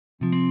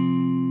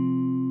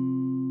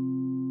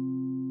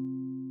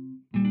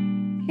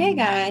Hey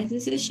guys,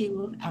 this is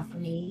Sheila with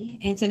Alchemy,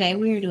 and today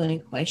we are doing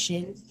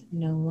questions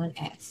no one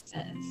asked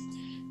us.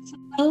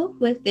 So,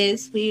 with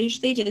this, we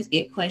usually just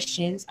get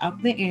questions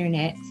off the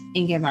internet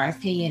and give our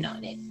opinion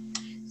on it.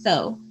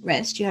 So,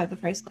 Rest, you have the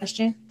first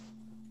question.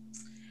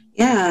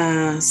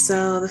 Yeah,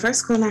 so the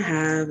first one I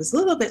have is a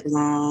little bit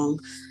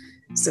long,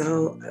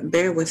 so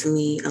bear with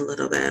me a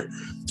little bit.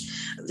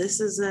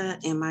 This is a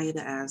Am I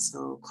the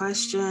asshole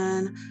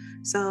question.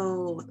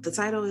 So the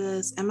title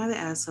is Am I the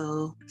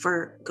asshole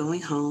for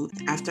going home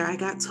after I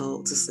got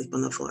told to sleep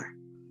on the floor?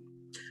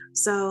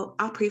 So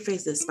I'll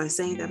preface this by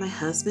saying that my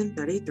husband,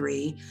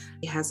 33,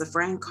 he has a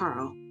friend,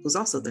 Carl, who's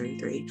also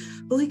 33,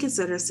 who he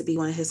considers to be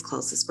one of his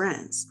closest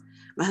friends.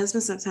 My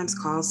husband sometimes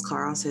calls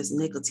Carl his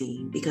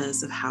nicotine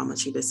because of how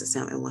much he misses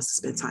him and wants to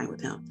spend time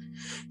with him.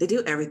 They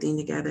do everything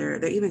together.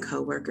 They're even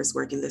co-workers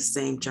working the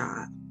same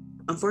job.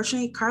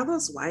 Unfortunately,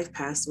 Carlo's wife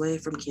passed away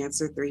from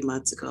cancer 3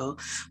 months ago,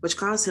 which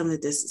caused him to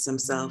distance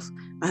himself.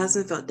 My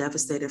husband felt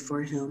devastated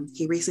for him.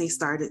 He recently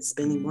started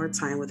spending more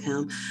time with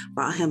him,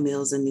 bought him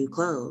meals and new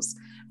clothes.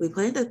 We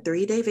planned a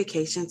 3-day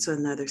vacation to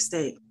another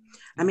state.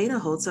 I made a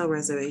hotel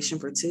reservation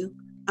for two.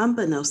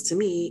 Unbeknownst to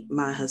me,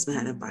 my husband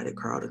had invited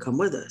Carl to come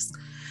with us.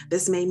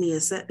 This made me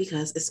upset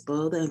because it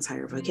spoiled the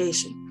entire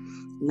vacation.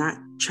 Not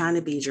trying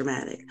to be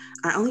dramatic.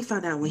 I only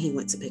found out when he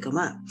went to pick him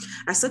up.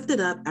 I sucked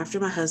it up after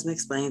my husband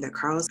explained that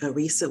Carl's a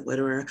recent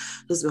widower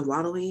who's been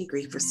wallowing in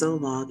grief for so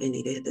long and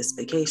needed this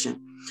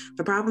vacation.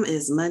 The problem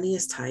is money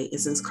is tight,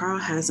 and since Carl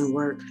hasn't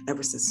worked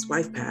ever since his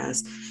wife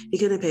passed, he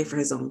couldn't pay for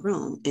his own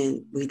room,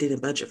 and we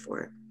didn't budget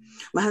for it.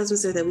 My husband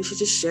said that we should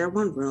just share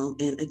one room,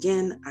 and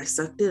again, I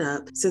sucked it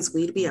up since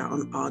we'd be out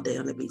all day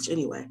on the beach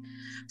anyway.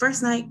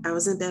 First night, I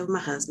was in bed with my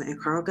husband, and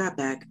Carl got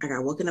back. I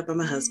got woken up by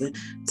my husband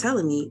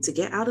telling me to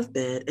get out of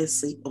bed and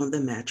sleep on the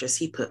mattress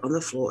he put on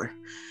the floor,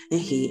 and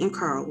he and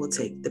Carl will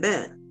take the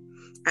bed.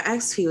 I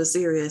asked if he was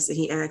serious, and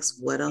he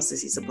asked what else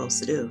is he supposed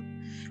to do.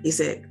 He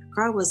said,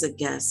 Carl was a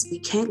guest. We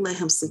can't let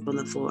him sleep on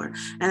the floor.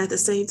 And at the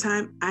same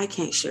time, I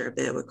can't share a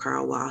bed with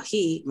Carl while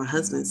he, my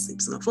husband,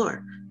 sleeps on the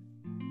floor.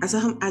 I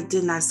told him I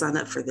did not sign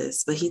up for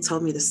this, but he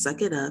told me to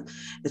suck it up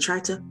and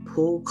tried to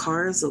pull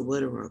Carl's a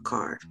Widower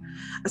card.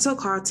 I told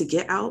Carl to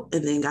get out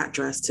and then got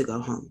dressed to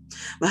go home.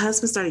 My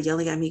husband started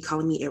yelling at me,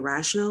 calling me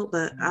irrational,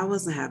 but I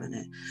wasn't having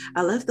it.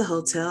 I left the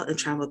hotel and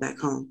traveled back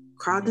home.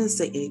 Carl didn't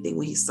say anything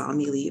when he saw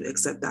me leave,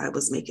 except that I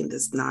was making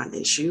this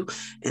non-issue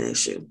an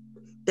issue.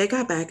 They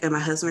got back and my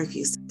husband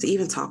refused to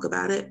even talk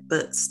about it,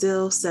 but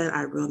still said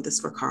I ruined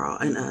this for Carl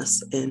and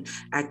us and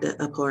acted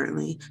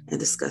abhorrently and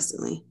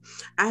disgustingly.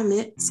 I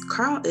admit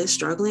Carl is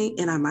struggling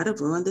and I might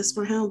have ruined this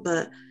for him,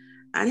 but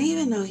I didn't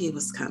even know he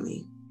was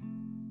coming.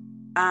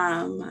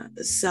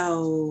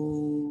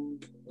 So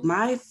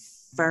my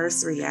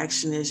first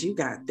reaction is you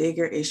got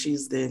bigger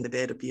issues than the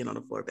bed of being on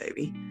the floor,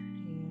 baby.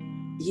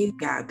 You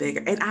got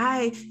bigger. And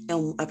I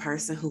am a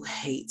person who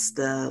hates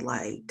the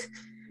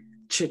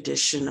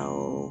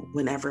traditional,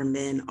 whenever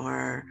men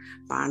are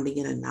bonding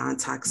in a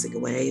non-toxic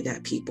way,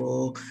 that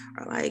people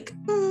are like,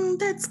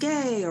 that's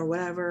gay or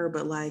whatever,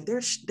 but like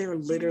they're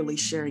literally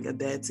sharing a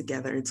bed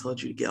together and told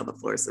you to get on the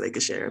floor so they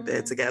could share a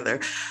bed together.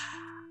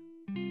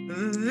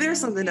 There's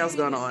something else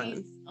going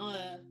on.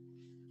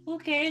 Who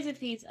cares if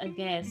he's a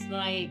guest?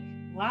 Like,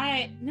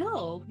 why?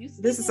 No, you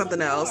sleep This is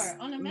something else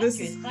on a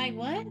mattress. Like,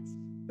 what?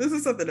 This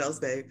is something else,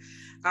 babe.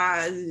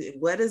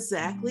 What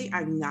exactly?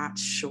 I'm not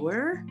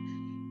sure.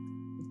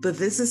 But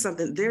this is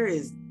something, there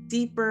is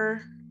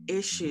deeper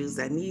issues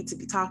that need to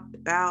be talked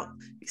about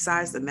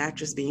besides the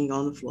mattress being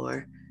on the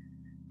floor.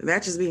 The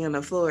mattress being on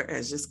the floor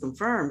has just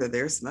confirmed that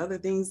there's some other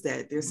things,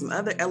 that there's some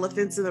other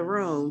elephants in the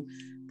room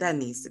that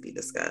needs to be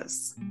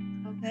discussed.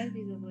 Okay,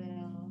 these are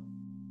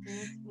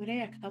were they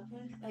a couple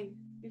like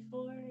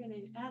before? And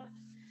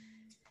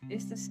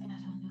it's just,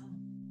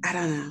 I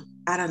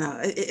don't know.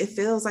 It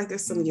feels like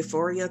there's some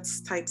euphoria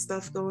type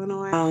stuff going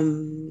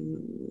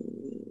on.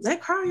 Let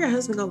Carl, your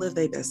husband, go live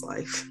their best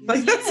life.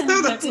 Like, yeah, that's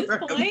at this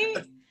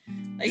point,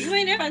 like, you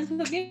ain't never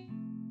forget.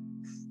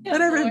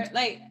 Whatever.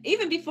 Like,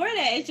 even before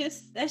that,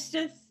 that's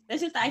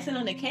just icing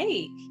on the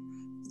cake.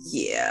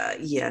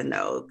 Yeah,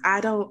 no.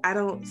 I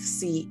don't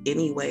see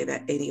any way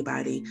that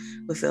anybody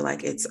would feel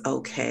like it's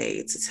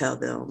okay to tell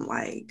them,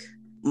 like,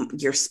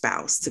 your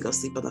spouse to go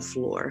sleep on the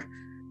floor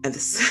and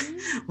this,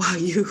 while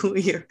you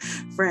and your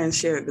friends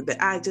share the bed.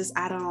 I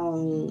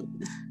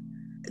don't,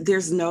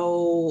 there's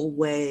no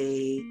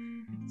way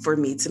for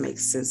me to make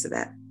sense of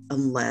that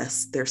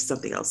unless there's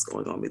something else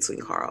going on between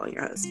Carl and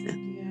your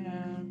husband.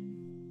 Yeah.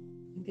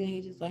 And then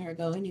he just let her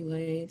go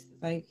anyways.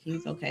 Like,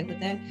 he's okay with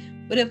that.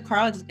 But if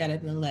Carl just got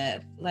up and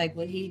left, like,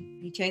 would he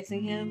be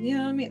chasing him? You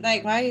know what I mean?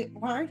 Like, why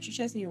aren't you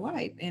chasing your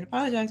wife and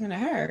apologizing to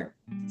her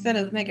instead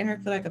of making her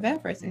feel like a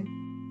bad person?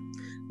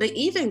 But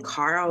even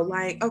Carl,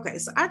 like, okay,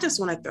 so I just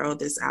want to throw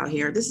this out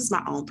here. This is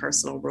my own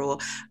personal rule.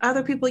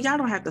 Other people, y'all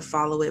don't have to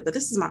follow it, but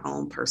this is my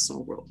own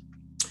personal rule.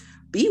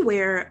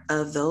 Beware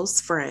of those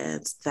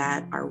friends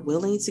that are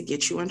willing to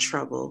get you in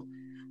trouble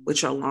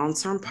with your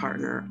long-term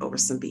partner over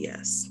some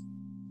BS.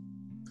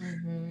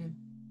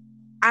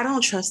 I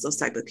don't trust those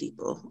type of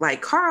people.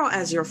 Like Carl,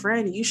 as your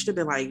friend, you should have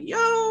been like,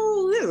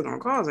 yo, this is gonna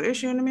cause an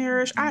issue in the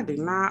marriage. I do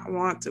not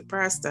want to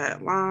press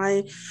that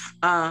line.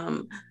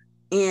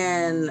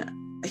 And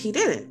he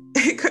didn't.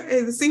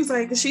 It seems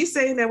like she's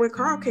saying that when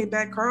Carl came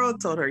back, Carl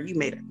told her, you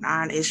made a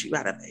non-issue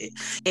out of it.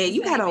 And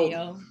you gotta,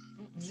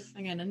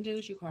 I got nothing to do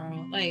with you,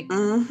 Carl. Like,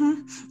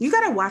 you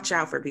gotta watch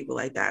out for people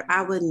like that.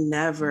 I would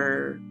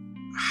never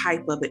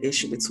hype up an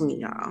issue between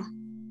y'all.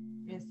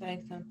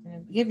 Say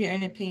something. Give your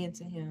own opinion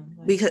to him.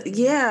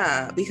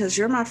 Like, because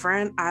you're my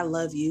friend. I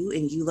love you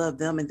and you love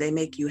them and they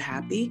make you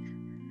happy.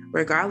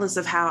 Regardless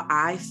of how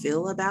I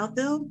feel about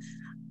them,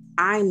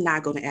 I'm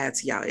not going to add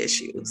to y'all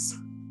issues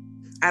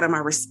out of my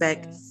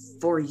respect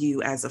for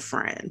you as a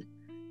friend.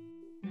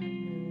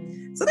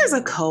 So there's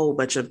a whole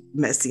bunch of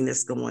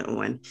messiness going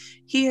on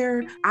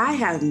here. I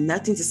have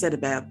nothing to say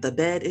about the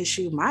bed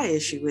issue. My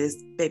issue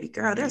is, baby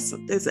girl, there's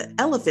an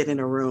elephant in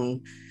the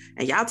room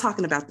and y'all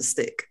talking about the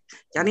stick.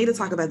 Y'all need to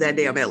talk about that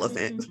damn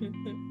elephant.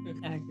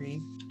 I agree.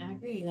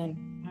 Like,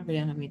 I really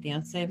don't have anything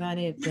else to say about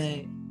it,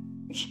 but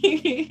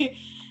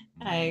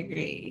I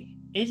agree.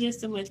 It's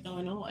just so much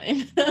going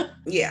on.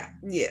 Yeah.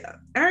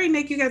 All right,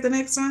 Nick, you got the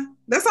next one?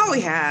 That's all we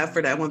have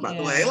for that one, by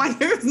the way. Like,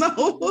 there's no...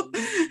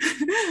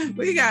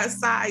 we got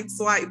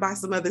sideswiped by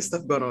some other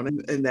stuff going on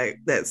in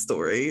that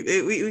story.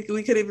 We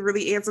couldn't even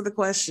really answer the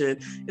question.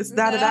 It's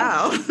not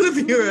about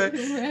if you're...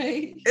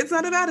 Right. It's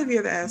not about if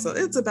you're the asshole.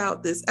 It's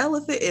about this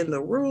elephant in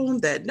the room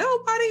that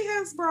nobody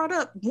has brought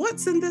up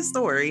once in this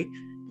story.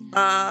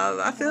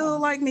 I feel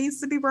like needs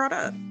to be brought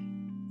up.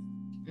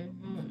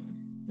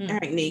 All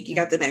right, Nick, you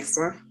got the next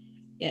one?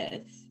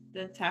 Yes.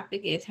 The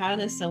topic is, how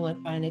does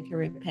someone find a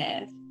career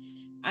path?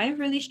 I'm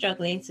really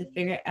struggling to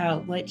figure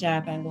out what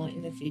job I want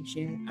in the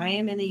future. I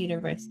am in the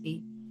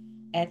university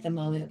at the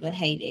moment, but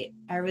hate it.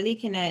 I really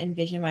cannot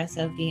envision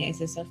myself being a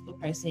successful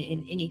person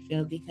in any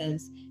field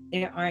because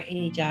there aren't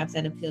any jobs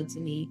that appeal to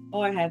me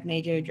or have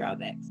major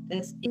drawbacks.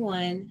 Does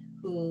anyone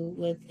who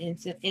was in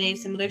a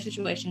similar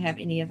situation have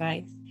any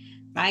advice?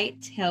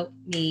 Might help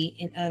me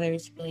and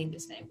others feeling the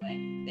same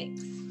way.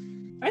 Thanks.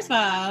 First of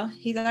all,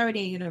 he's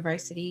already in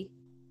university.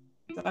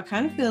 So I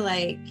kind of feel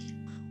like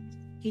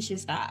he should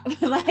stop.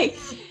 Like,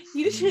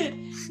 you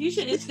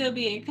shouldn't still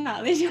be in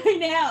college right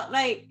now.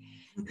 Like,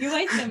 you're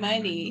wasting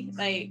money.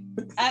 Like,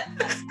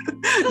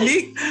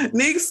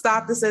 Nick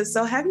stopped and said,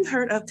 so have you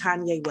heard of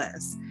Kanye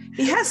West?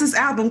 He has this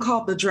album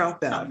called The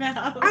Dropout. Oh, no.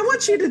 I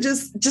want you to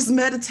just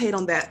meditate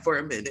on that for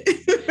a minute.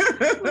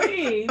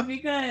 Please,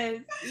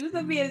 because you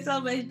could be in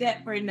so much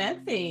debt for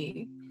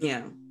nothing.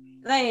 Yeah.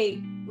 Like,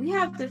 we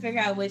have to figure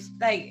out which,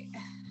 like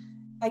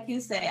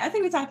you say, I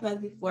think we talked about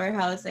it before,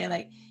 how it's saying,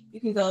 like, you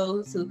can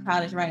go to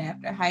college right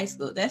after high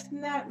school. That's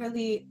not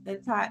really the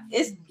time.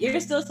 You're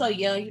still so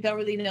young, you don't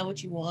really know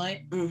what you want.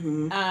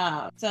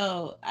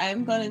 So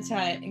I'm going to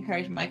try to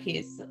encourage my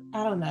kids.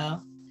 I don't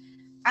know.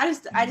 I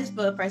just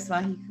feel, first of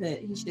all,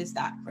 he should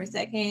stop for a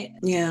second.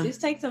 Yeah.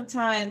 Just take some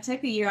time,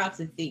 take a year off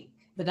to think,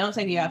 but don't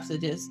take a year off to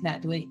just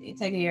not do anything.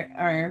 Take a year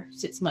or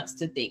 6 months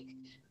to think.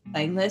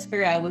 Like, let's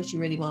figure out what you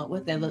really want,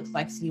 what that looks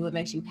like to you, what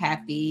makes you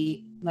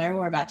happy, learn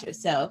more about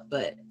yourself.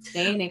 But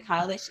staying in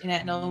college and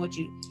not knowing what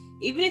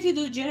even if you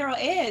do general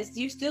eds,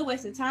 you're still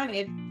wasting time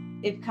if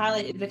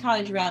the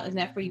college route is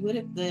not for you. What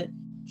if the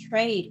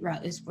trade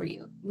route is for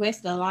you? You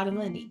wasted a lot of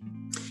money.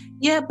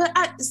 Yeah, but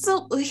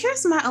so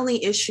here's my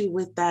only issue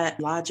with that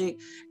logic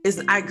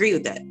is I agree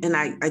with that. And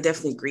I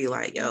definitely agree,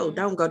 like, yo,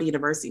 don't go to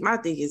university. My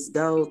thing is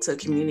go to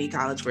community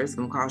college where it's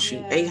going to cost you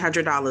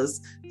 $800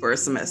 for a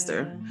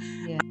semester.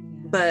 Yeah.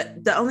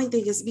 But the only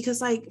thing is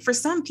because, like, for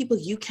some people,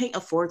 you can't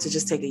afford to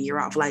just take a year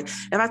off. Like,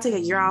 if I take a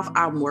year off,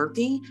 I'm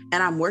working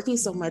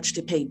so much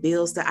to pay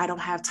bills that I don't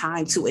have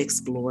time to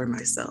explore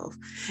myself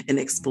and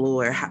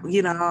explore how,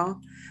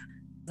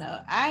 So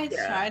I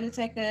did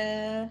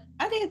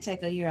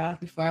take a year off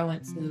before I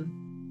went to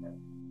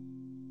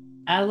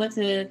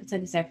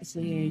Kentucky State for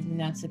 2 years,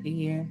 and I took a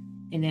year,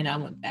 and then I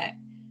went back.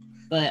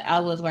 But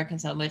I was working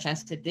so much, I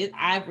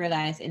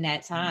realized in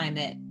that time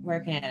that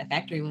working at a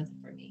factory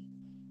wasn't for me.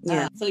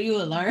 Yeah. So you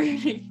will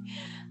learn.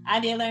 I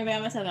did learn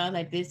about myself. I was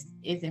like, this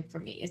isn't for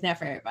me. It's not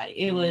for everybody.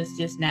 It was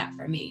just not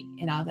for me.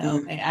 And I was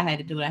like, okay, I had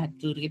to do what I had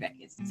to do to get back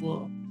into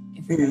school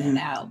and figure that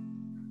out.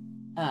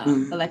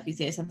 But like you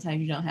said,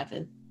 sometimes you don't have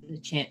the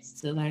chance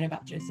to learn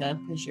about yourself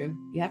because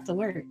you have to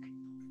work.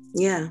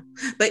 Yeah.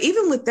 But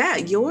even with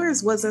that,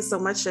 yours wasn't so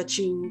much that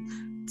you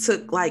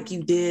took, like,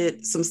 you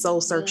did some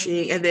soul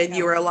searching and then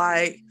you were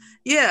like,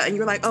 and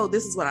you're like, oh,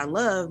 this is what I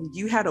love.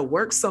 You had to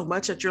work so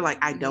much that you're like,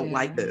 I don't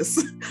like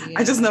this.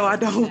 I just know I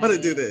don't want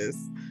to do this.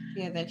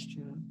 Yeah, that's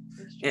true.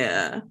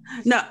 Yeah.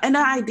 No, in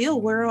the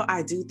ideal world,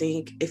 I do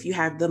think if you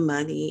have the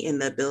money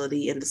and the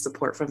ability and the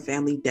support from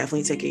family,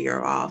 definitely take a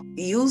year off.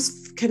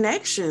 Use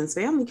connections,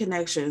 family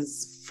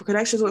connections, for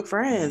connections with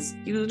friends.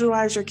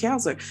 Utilize your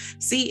counselor.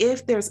 See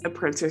if there's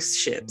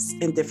apprenticeships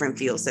in different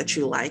fields that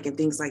you like and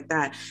things like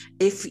that.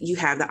 If you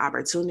have the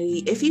opportunity.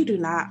 If you do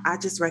not, I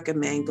just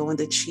recommend going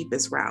the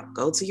cheapest route.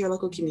 Go to your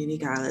local community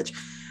college.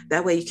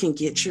 That way you can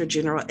get your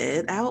general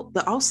ed out,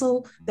 but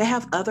also they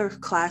have other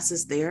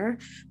classes there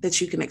that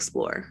you can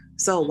explore.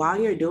 So while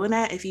you're doing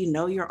that, if you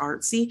know you're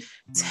artsy,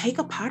 take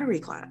a pottery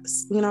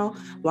class.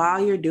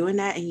 While you're doing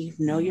that and you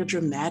know you're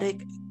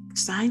dramatic,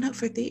 sign up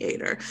for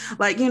theater.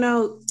 Like,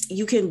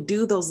 you can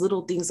do those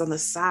little things on the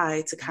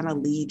side to kind of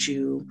lead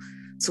you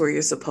to where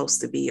you're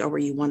supposed to be or where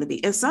you want to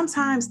be. And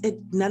sometimes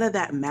none of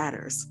that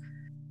matters.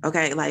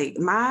 Okay, like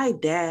my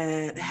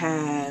dad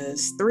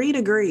has 3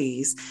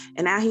 degrees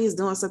and now he's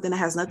doing something that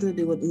has nothing to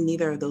do with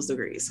neither of those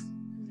degrees.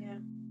 Yeah.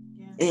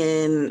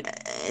 In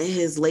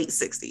his late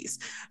 60s.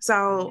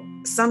 So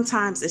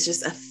sometimes it's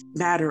just a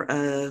matter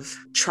of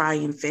try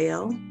and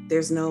fail.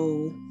 There's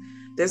no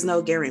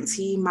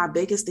guarantee. My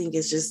biggest thing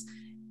is just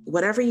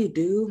whatever you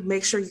do,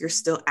 make sure you're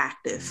still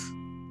active.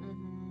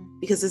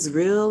 Because it's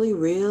really,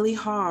 really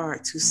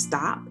hard to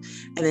stop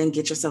and then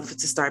get yourself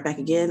to start back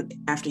again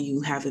after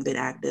you haven't been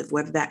active.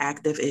 Whether that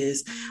active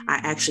is, I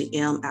actually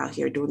am out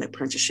here doing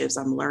apprenticeships,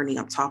 I'm learning,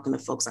 I'm talking to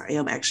folks, I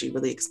am actually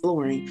really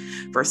exploring,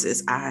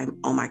 versus I'm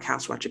on my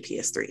couch watching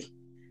PS3.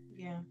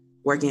 Yeah.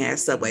 Working at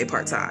Subway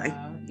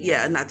part-time.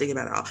 Yeah, not thinking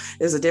about it all.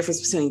 There's a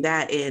difference between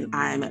that and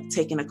I'm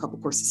taking a couple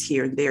courses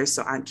here and there.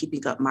 So I'm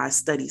keeping up my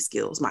study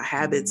skills, my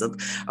habits of,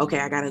 okay,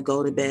 I got to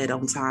go to bed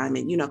on time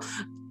and,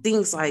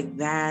 things like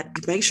that.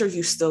 Make sure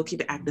you still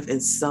keep it active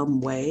in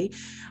some way.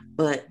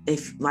 But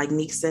if, like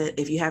Nique said,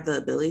 if you have the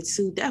ability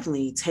to,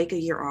 definitely take a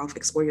year off,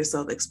 explore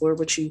yourself, explore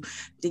what you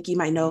think you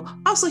might know.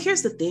 Also,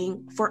 here's the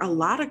thing, for a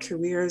lot of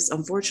careers,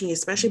 unfortunately,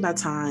 especially by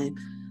time,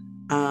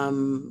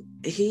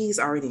 he's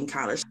already in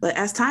college. But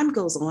as time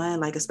goes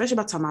on, like, especially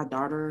by the time my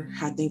daughter,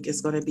 I think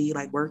is going to be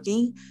like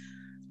working,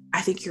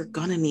 I think you're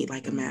going to need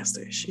like a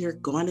master's. You're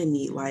going to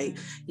need like,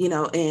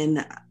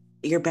 and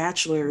your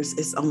bachelor's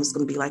is almost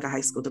going to be like a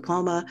high school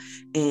diploma.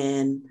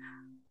 And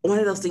one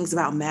of those things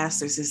about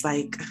masters is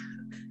like,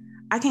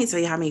 I can't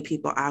tell you how many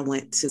people I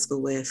went to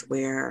school with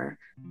where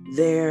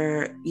they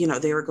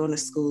were going to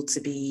school to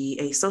be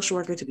a social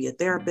worker, to be a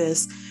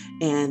therapist,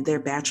 and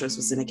their bachelor's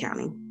was in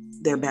accounting.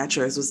 Their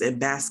bachelor's was in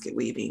basket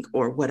weaving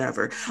or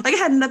whatever. Like, it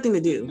had nothing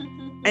to do.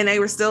 And they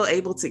were still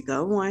able to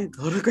go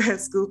to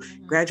grad school,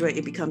 graduate,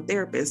 and become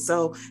therapists.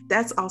 So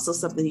that's also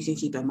something you can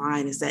keep in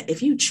mind, is that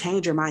if you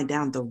change your mind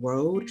down the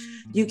road,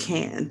 you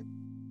can.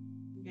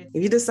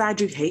 If you decide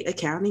you hate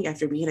accounting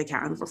after being an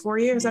accountant for 4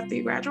 years after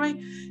you graduate,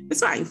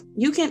 it's fine.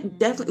 You can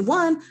definitely,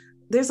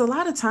 there's a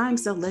lot of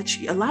times they'll let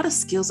you, a lot of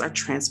skills are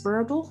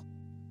transferable.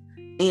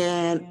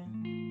 And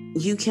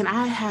you can,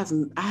 I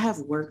have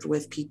worked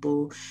with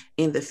people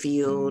in the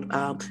field.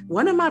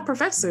 One of my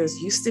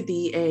professors used to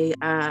be a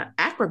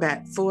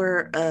acrobat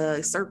for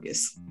a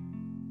circus.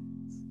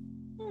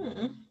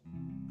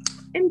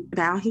 And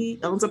now he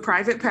owns a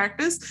private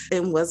practice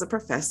and was a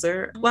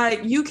professor.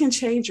 Like, you can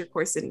change your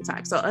course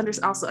anytime. So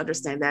also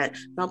understand that.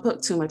 Don't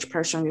put too much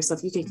pressure on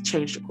yourself. You can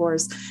change the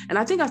course. And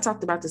I think I've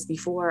talked about this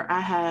before. I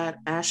had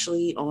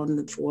Ashley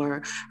on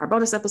for our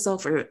bonus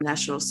episode for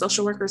National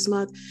Social Workers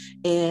Month.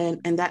 And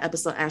in that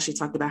episode, Ashley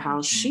talked about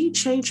how she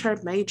changed her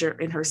major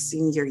in her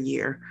senior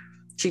year.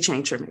 She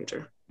changed her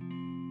major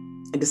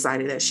and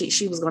decided that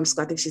she was going to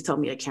school. I think she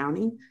told me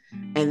accounting.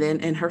 And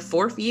then in her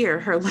 4th year,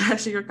 her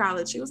last year of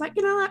college, she was like,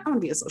 you know what? I want to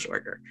be a social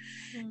worker.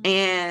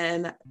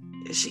 And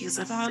she's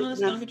like, how much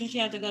longer did she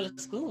have to go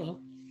to school?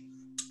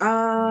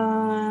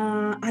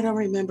 I don't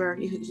remember.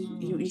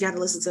 You got to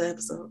listen to the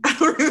episode. I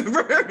don't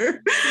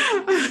remember.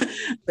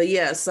 But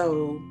yeah,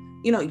 so,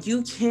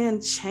 you can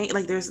change,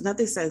 like, there's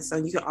nothing said, so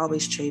you can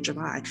always change your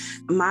mind.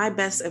 My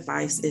best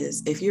advice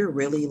is, if you're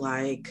really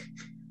like,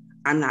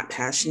 I'm not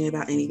passionate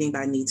about anything, but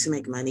I need to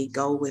make money,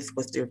 go with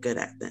what you're good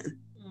at then.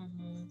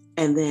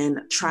 And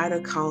then try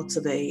to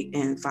cultivate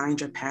and find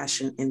your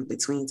passion in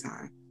between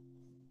time.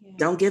 Yeah.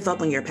 Don't give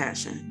up on your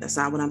passion. That's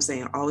not what I'm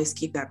saying. Always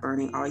keep that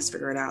burning, always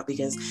figure it out,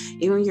 because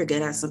even when you're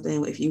good at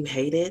something, if you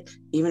hate it,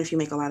 even if you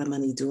make a lot of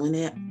money doing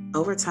it,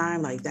 over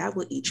time, like, that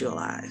will eat you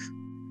alive.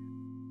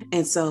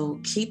 And so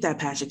keep that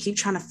passion, keep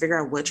trying to figure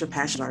out what your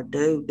passion are,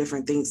 do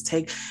different things.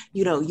 Take,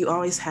 you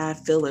always have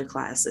filler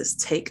classes.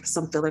 Take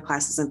some filler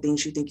classes and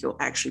things you think you'll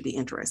actually be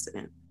interested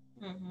in.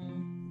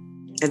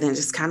 And then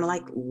just kind of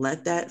like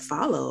let that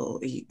follow.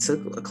 You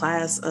took a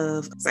class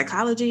of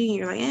psychology and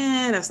you're like,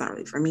 that's not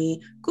really for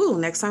me. Cool.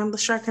 Next time,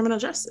 let's try criminal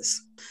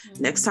justice.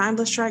 Next time,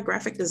 let's try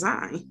graphic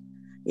design.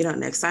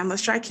 Next time,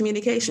 let's try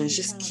communications.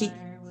 Just keep.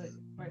 What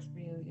works for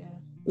you,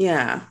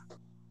 yeah.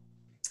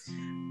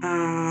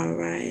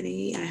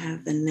 Alrighty. I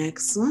have the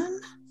next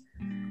one.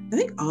 I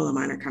think all of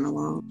mine are kind of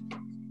long.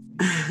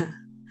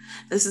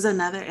 This is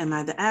another Am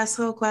I the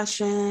Asshole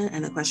question.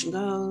 And the question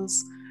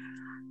goes,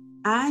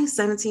 I,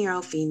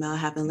 17-year-old female,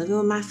 have been living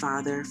with my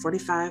father,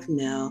 45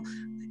 male,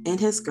 and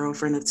his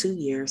girlfriend of 2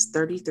 years,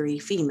 33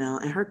 female,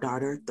 and her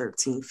daughter,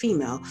 13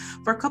 female,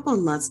 for a couple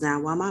of months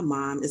now while my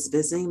mom is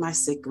visiting my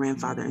sick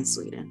grandfather in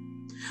Sweden.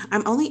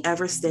 I'm only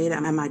ever stayed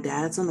at my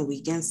dad's on the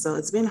weekends, so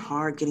it's been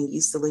hard getting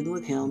used to living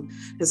with him,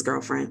 his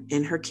girlfriend,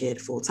 and her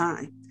kid full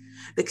time.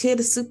 The kid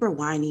is super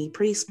whiny,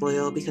 pretty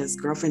spoiled because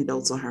girlfriend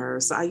dotes on her,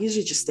 so I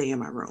usually just stay in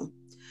my room.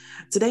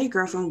 Today,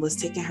 girlfriend was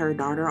taking her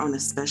daughter on a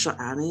special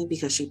outing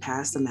because she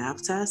passed the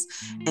math test,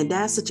 and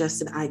dad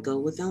suggested I go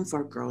with him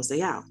for a girls'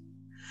 day out.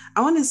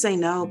 I wanted to say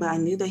no, but I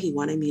knew that he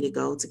wanted me to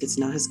go to get to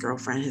know his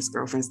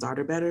girlfriend's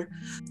daughter better,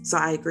 so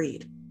I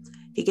agreed.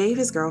 He gave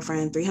his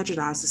girlfriend $300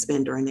 to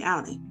spend during the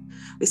outing.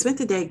 We spent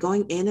the day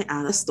going in and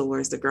out of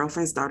stores the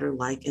girlfriend's daughter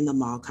liked in the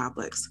mall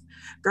complex.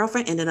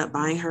 Girlfriend ended up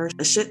buying her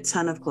a shit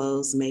ton of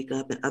clothes,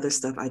 makeup, and other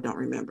stuff I don't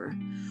remember.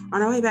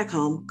 On our way back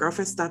home,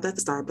 girlfriend stopped at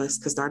the Starbucks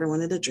because daughter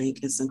wanted a drink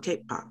and some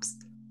cake pops.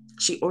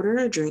 She ordered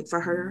a drink for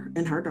her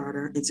and her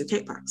daughter and 2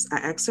 cake pops. I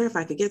asked her if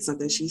I could get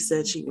something. She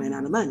said she ran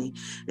out of money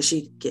and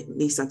she'd get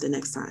me something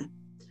next time.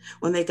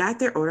 When they got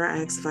their order,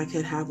 I asked if I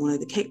could have one of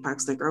the cake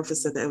pops. The girlfriend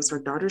said that it was her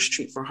daughter's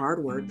treat for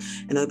hard work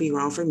and it would be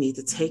wrong for me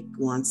to take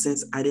one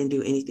since I didn't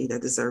do anything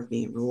that deserved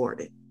being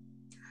rewarded.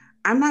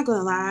 I'm not going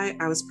to lie,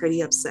 I was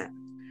pretty upset.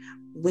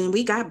 When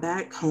we got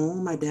back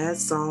home, my dad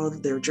saw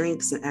their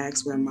drinks and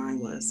asked where mine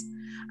was.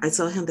 I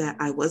told him that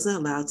I wasn't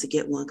allowed to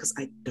get one because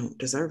I don't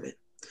deserve it.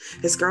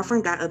 His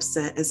girlfriend got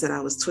upset and said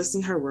I was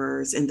twisting her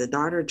words, and the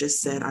daughter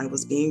just said I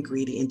was being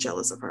greedy and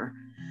jealous of her.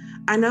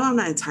 I know I'm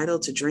not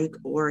entitled to drink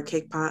or a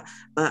cake pot,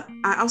 but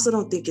I also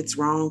don't think it's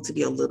wrong to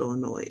be a little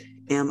annoyed.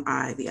 Am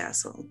I the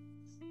asshole?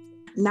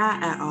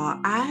 Not at all.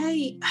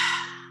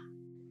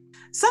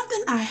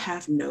 Something I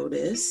have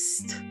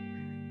noticed,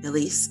 at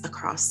least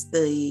across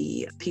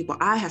the people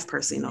I have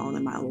personally known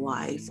in my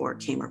life or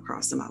came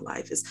across in my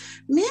life, is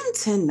men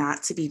tend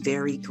not to be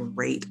very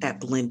great at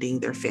blending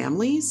their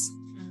families.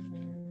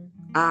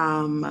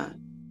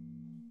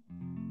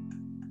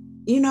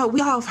 We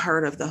all have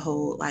heard of the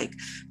whole like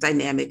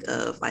dynamic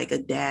of like a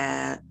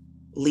dad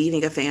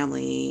leaving a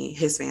family,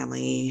 his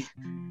family,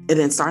 and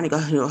then starting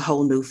a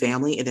whole new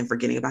family and then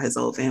forgetting about his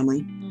old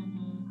family.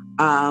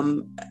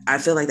 I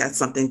feel like that's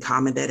something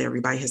common that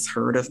everybody has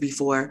heard of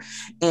before.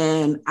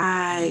 And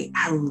I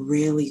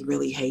really,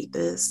 really hate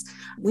this.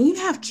 When you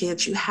have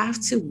kids, you have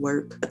to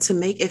work to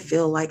make it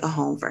feel like a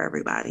home for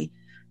everybody.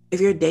 If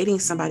you're dating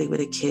somebody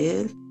with a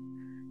kid,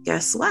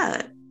 guess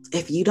what?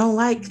 If you don't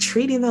like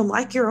treating them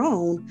like your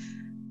own,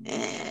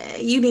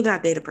 you need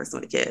not date a person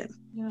with a kid.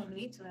 You don't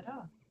need to at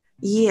all.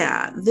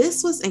 Yeah,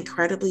 this was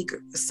incredibly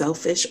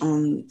selfish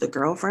on the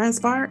girlfriend's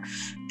part.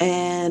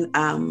 And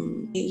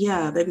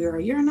yeah, baby girl,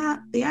 you're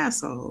not the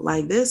asshole.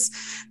 Like this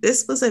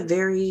was a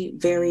very,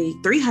 very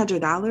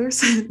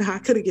 $300. I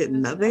could have get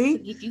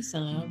nothing. Get you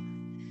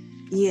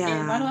some. Yeah.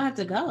 And why do I have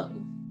to go?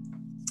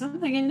 I'm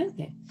not getting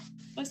nothing.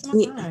 What's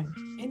my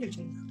time?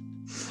 Energy.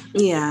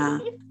 Yeah.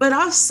 But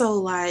also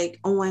like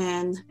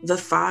on the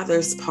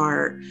father's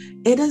part,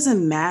 it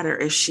doesn't matter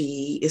if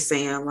she is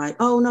saying like,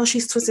 oh no,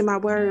 she's twisting my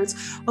words.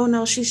 Oh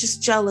no, she's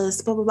just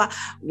jealous, blah, blah, blah.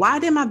 Why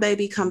did my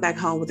baby come back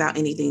home without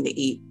anything to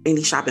eat,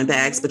 any shopping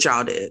bags, but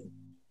y'all did?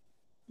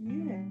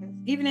 Yeah.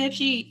 Even if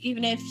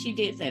she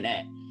did say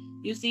that,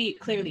 you see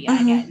clearly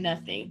I got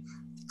nothing.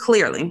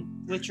 Clearly.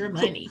 With your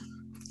money.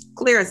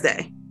 Clear as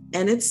day.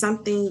 And it's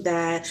something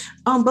that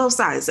on both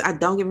sides, I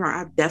don't get me wrong,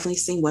 I've definitely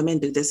seen women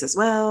do this as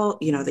well.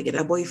 They get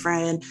a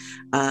boyfriend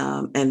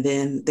and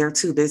then they're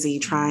too busy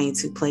trying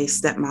to play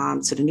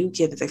stepmom to the new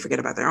kid that they forget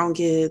about their own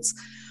kids,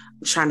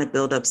 trying to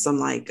build up some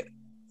like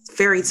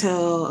fairy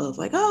tale of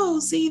like, oh,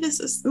 see, this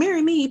is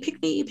marry me,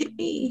 pick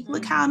me,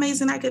 look how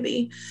amazing I could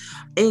be.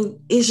 And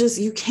it's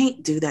just, you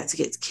can't do that to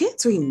kids.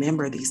 Kids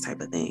remember these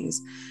type of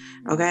things.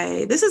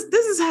 Okay, this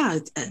is how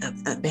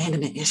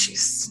abandonment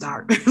issues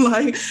start.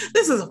 Like,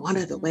 this is one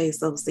of the ways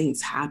those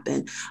things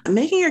happen.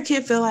 Making your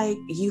kid feel like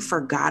you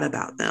forgot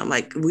about them.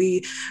 Like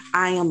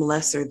I am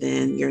lesser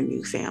than your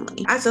new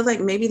family. I feel like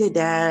maybe the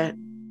dad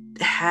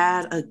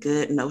had a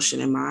good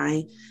notion in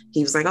mind.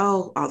 He was like,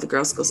 oh, all the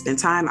girls go spend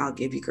time. I'll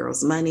give you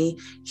girls money.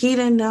 He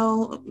didn't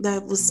know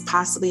that was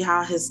possibly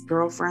how his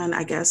girlfriend,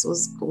 I guess,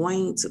 was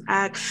going to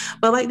act.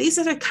 But like, these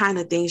are the kind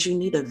of things you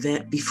need to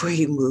vet before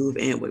you move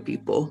in with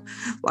people.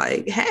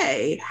 Like,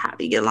 hey, how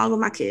do you get along with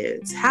my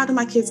kids? How do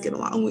my kids get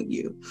along with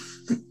you?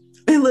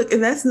 And look,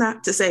 and that's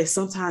not to say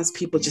sometimes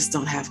people just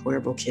don't have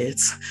horrible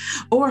kids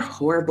or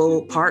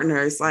horrible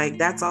partners. Like,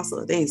 that's also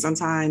a thing.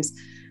 Sometimes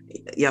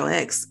your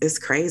ex is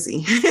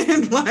crazy.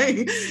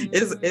 Like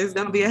it's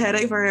gonna be a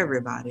headache for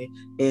everybody.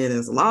 And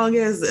as long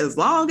as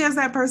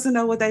that person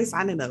know what they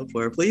signing up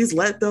for, please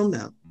let them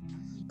know.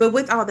 But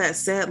with all that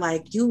said,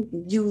 like you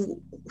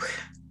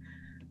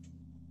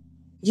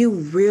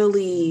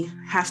really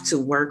have to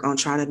work on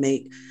trying to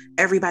make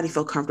everybody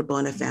feel comfortable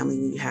in a family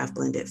when you have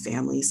blended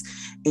families.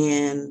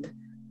 And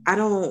I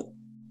don't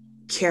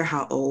care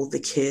how old the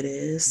kid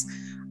is.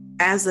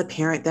 As a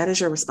parent, that is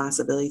your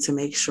responsibility to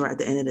make sure at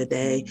the end of the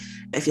day,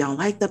 if you don't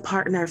like the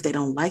partner, if they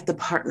don't like the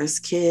partner's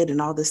kid and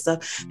all this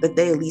stuff, that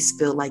they at least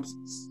feel like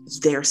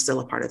they're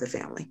still a part of the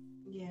family.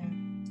 Yeah.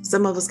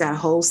 Some of us got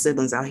whole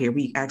siblings out here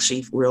we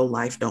actually real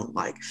life don't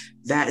like.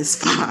 That is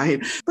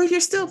fine, but you're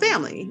still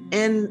family.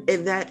 And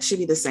that should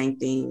be the same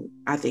thing,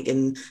 I think,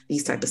 in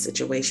these type of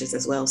situations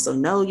as well. So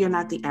no, you're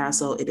not the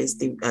asshole. It is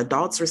the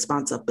adult's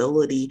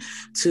responsibility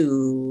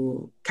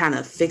to kind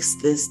of fix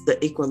the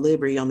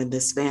equilibrium in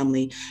this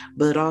family,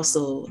 but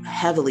also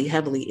heavily,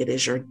 it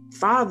is your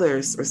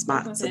father's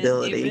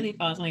responsibility. It really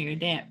falls on your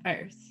dad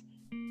first.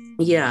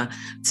 Yeah,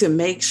 to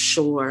make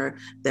sure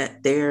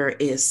that there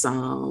is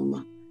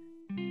some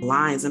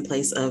lines in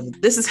place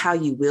of, this is how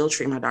you will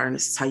treat my daughter, and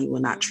this is how you will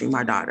not treat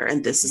my daughter,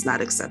 and this is not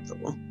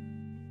acceptable.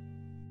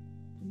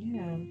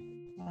 Yeah,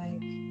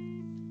 like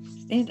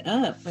stand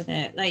up for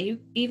that. Like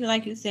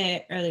you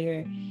said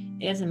earlier,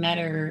 it doesn't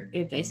matter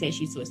if they say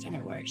she switched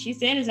her word. She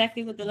said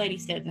exactly what the lady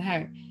said to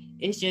her.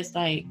 It's just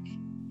like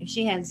if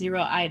she had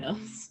 0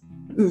 items,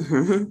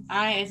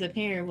 I as a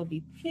parent would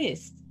be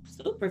pissed,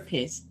 super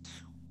pissed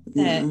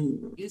that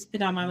you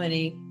spent all my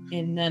money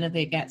and none of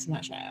it got to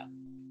my child.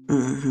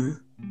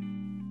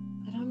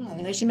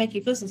 It should make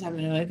you feel some type of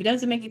way. If it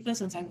doesn't make you feel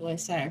some type of way,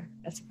 sir,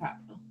 that's a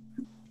problem.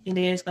 And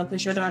then it's gonna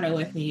push your daughter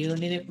away from you.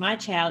 And then if my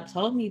child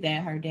told me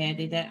that her dad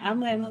did that, I'm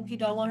like, look, you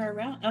don't want her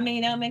around. I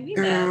mean, that'll make me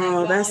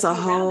mad. That's a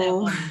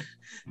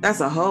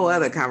whole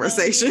other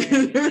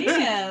conversation.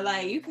 Yeah,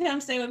 like you can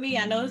come stay with me.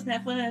 I know it's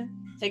not fun to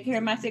take care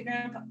of my sick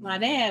grandpa, my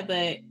dad,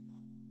 but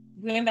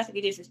we ain't about to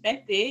be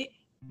disrespected.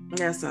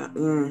 That's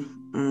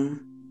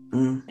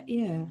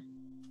Yeah,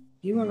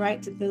 you were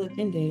right to feel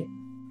offended.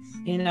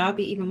 And I'll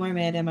be even more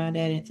mad that my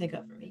dad didn't take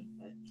up for me.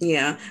 But.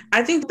 Yeah,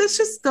 I think this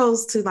just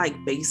goes to like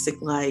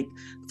basic, like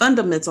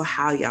fundamental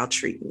how y'all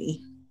treat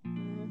me.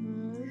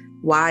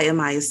 Why am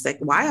I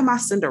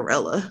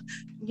Cinderella?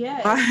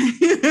 Yeah.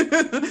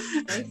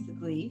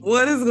 Basically.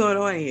 What is going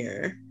on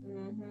here?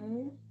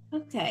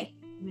 Okay.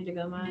 I'm ready to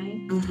go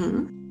mine.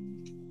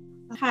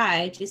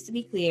 Hi, just to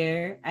be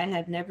clear, I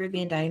have never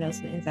been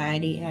diagnosed with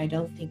anxiety and I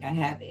don't think I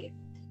have it.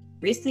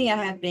 Recently,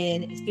 I have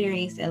been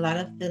experiencing a lot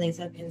of feelings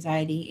of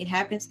anxiety. It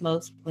happens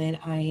most when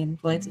I am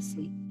going to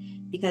sleep,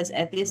 because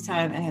at this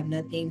time, I have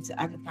nothing to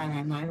occupy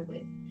my mind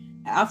with.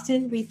 I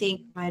often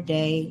rethink my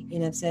day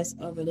and obsess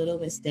over little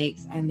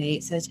mistakes I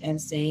made, such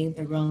as saying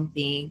the wrong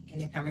thing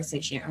in a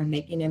conversation or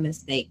making a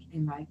mistake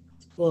in my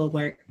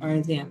schoolwork or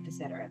exam,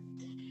 etc.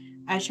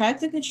 I try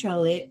to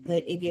control it,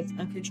 but it gets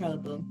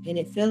uncontrollable, and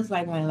it feels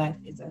like my life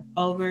is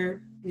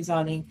over,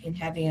 resulting in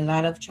having a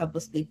lot of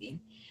trouble sleeping.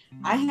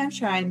 I have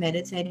tried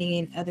meditating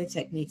and other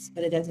techniques,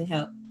 but it doesn't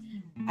help.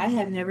 I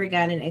have never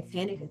gotten a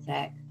panic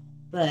attack,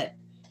 but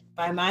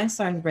my mind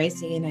starts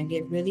racing and I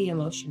get really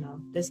emotional.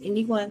 Does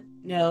anyone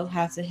know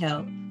how to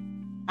help?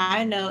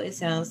 I know it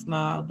sounds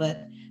small,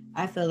 but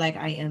I feel like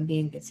I am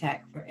being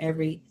attacked for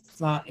every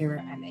small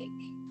error I make.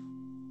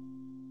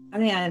 I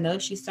mean, I know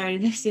she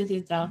started this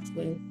sentence off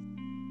with,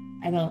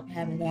 I don't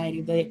have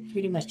anxiety, but it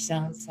pretty much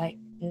sounds like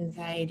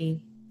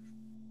anxiety.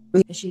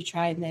 She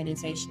tried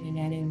meditation and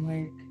that didn't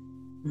work.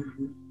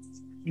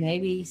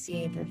 Maybe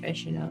seeking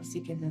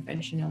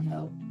professional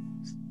help.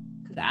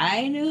 Because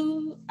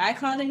I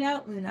called it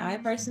out when I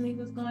personally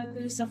was going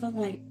through stuff. I'm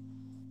like,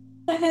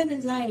 I had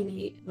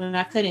anxiety when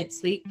I couldn't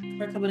sleep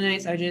for a couple of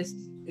nights. Or just,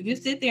 if you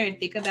sit there and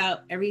think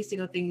about every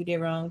single thing you did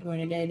wrong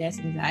during the day, that's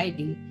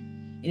anxiety.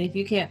 And if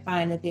you can't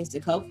find the things to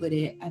cope with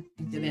it, I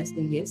think the best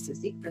thing is to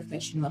seek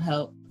professional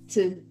help,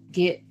 to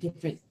get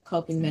different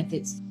coping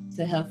methods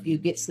to help you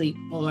get sleep,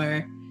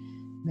 or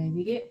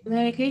maybe get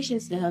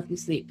medications to help you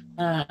sleep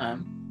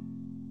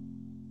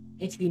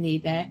if you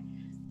need that.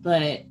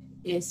 But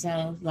it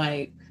sounds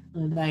like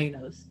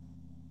undiagnosed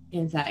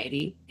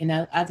anxiety. And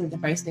I think the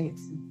first thing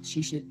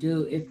she should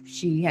do, if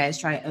she has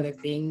tried other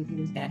things and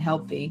it's not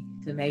helping,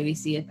 to maybe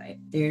see a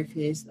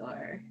therapist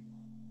or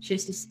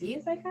just to see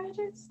a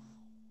psychiatrist.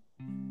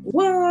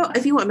 Well,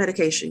 if you want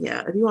medication, you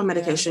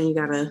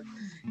gotta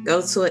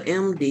go to an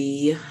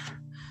MD.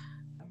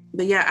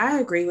 But yeah, I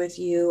agree with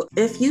you.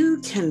 If you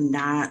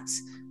cannot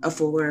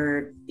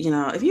afford,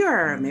 if you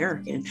are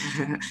American,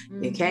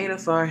 you can't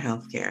afford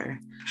healthcare,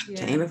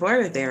 can't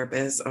afford a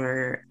therapist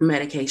or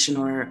medication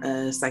or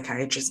a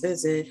psychiatrist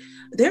visit,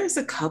 there's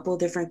a couple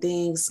different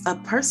things. A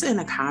person in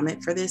a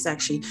comment for this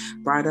actually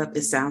brought up,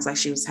 it sounds like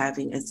she was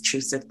having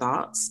intrusive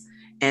thoughts.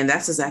 And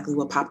that's exactly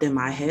what popped in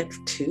my head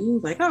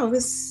too. Like, oh,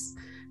 this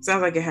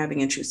sounds like you're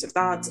having intrusive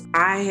thoughts.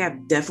 I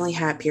have definitely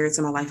had periods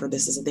in my life where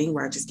this is a thing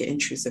where I just get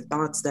intrusive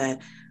thoughts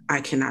that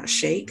I cannot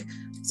shake.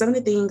 Some of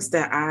the things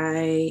that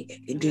I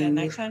do. Is it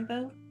nighttime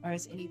though, or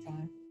is it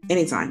anytime?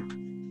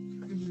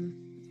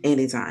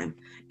 Anytime.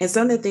 And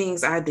some of the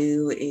things I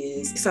do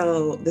is,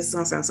 so this is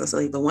gonna sound so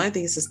silly, but one of the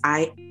things is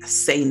I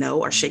say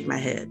no or shake my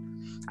head.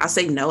 I'll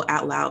say no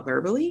out loud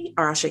verbally,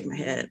 or I'll shake my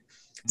head.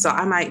 So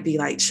I might be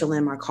like chilling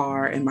in my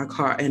car and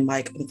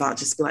like the thought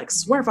just be like,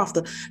 swerve off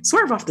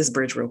this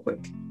bridge real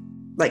quick.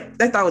 Like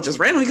that thought would just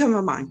randomly come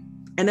to my mind.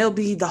 And it'll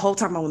be the whole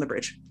time I'm on the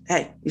bridge.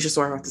 Hey, you should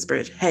swerve off this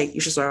bridge. Hey, you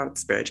should swerve off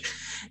this bridge.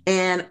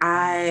 And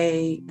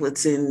one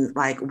of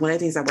the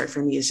things that work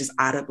for me is just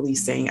audibly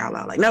saying out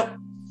loud, like, nope.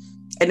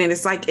 And then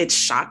it's like, it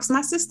shocks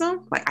my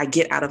system. Like I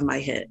get out of my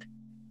head.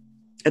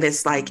 And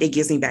it's like, it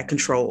gives me back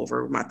control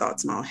over my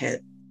thoughts in my own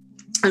head.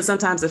 And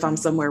sometimes if I'm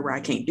somewhere where I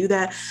can't do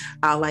that,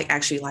 I'll like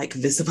actually like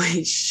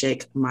visibly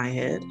shake my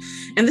head.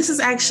 And this is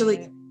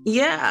actually,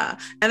 yeah.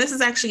 And this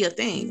is actually a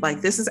thing.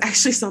 Like, this is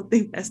actually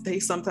something that they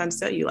sometimes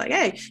tell you, like,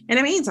 hey, in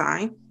the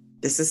meantime,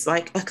 this is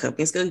like a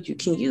coping skill you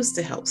can use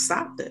to help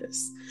stop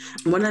this.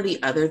 One of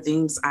the other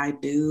things I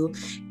do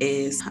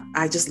is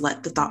I just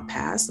let the thought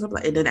pass.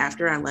 And then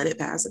after I let it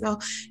pass, I go,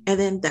 and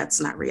then that's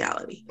not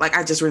reality. Like,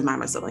 I just remind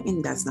myself, like,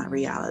 and that's not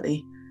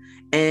reality.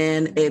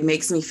 And it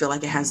makes me feel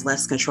like it has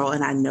less control.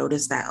 And I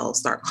notice that I'll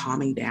start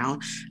calming down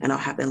and it'll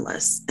happen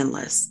less and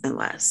less and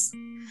less.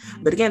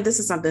 But again, this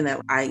is something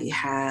that I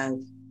have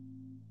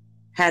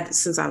had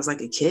since I was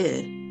like a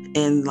kid.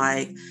 And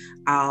like,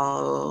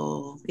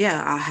 I'll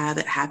have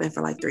it happen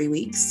for like 3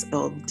 weeks.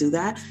 I'll do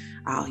that.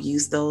 I'll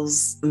use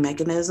those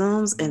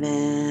mechanisms and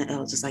then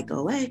it'll just like go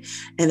away.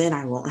 And then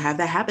I won't have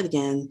that happen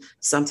again,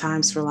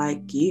 sometimes for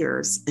like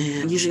years,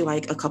 and usually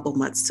like a couple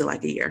months to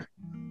like a year.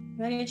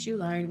 I guess you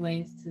learned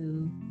ways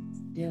to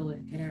deal with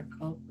it or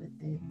cope with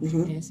it.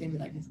 Mm-hmm. And it seems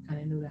like it's kind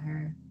of new to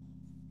her.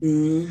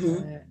 Mm-hmm.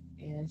 But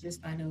yeah,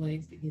 just finding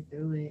ways to get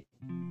through it.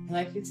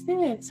 Like you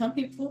said, some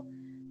people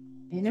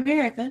in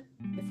America,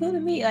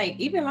 including me, like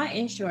even my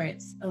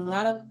insurance, a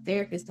lot of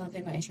therapists don't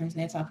think about insurance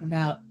and they're talking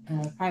about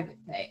private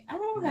pay. I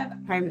don't have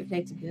private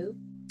pay to do.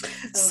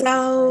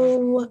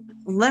 So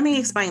let me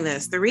explain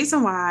this. The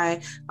reason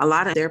why a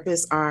lot of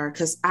therapists are,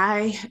 because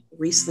I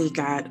recently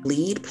got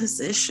lead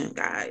position,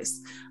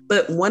 guys.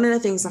 But one of the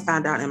things I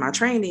found out in my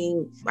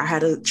training, I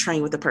had to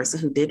train with a person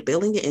who did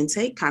billing and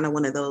intake, kind of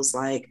one of those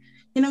like,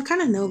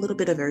 kind of know a little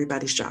bit of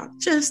everybody's job,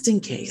 just in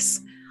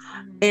case.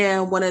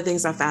 And one of the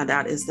things I found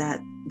out is that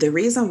the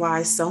reason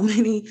why so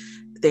many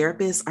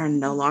therapists are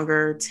no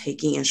longer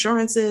taking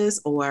insurances,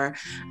 or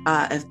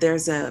if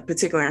there's a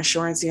particular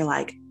insurance, you're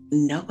like,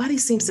 nobody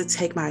seems to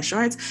take my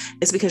insurance,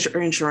 it's because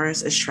your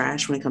insurance is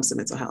trash when it comes to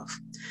mental health.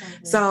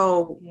 Okay.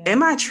 So in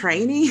my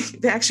training,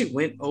 they actually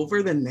went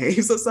over the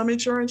names of some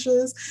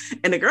insurances.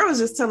 And the girl was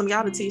just telling me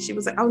all the tea. She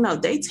was like, oh no,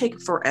 they take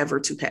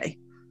forever to pay.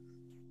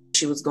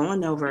 She was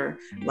going over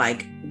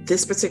like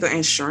this particular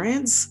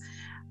insurance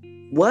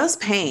was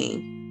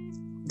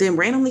paying, then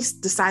randomly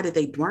decided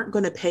they weren't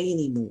going to pay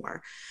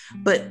anymore,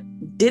 but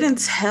didn't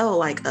tell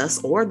like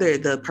us or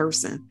the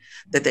person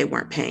that they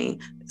weren't paying.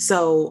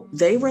 So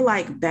they were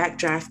like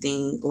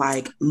backdrafting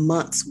like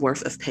months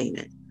worth of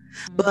payment,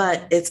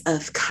 but it's a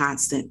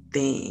constant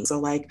thing. So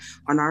like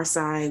on our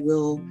side,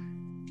 we'll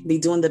be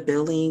doing the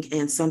billing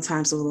and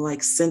sometimes we'll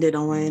like send it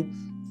on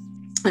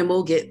and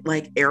we'll get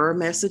like error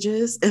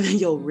messages and then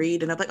you'll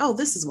read and I'm like, oh,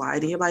 this is why.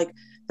 And you're like,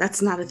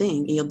 that's not a thing.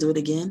 And you'll do it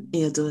again and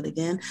you'll do it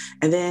again.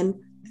 And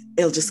then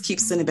it'll just keep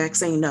sending back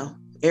saying no,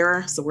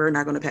 error. So we're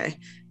not going to pay.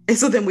 And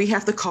so then we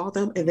have to call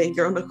them and then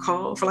you're on the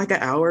call for like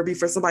an hour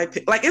before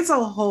somebody like it's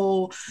a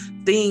whole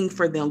thing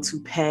for them to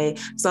pay.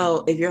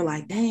 So if you're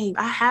like, dang,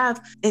 I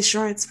have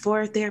insurance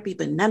for therapy,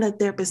 but none of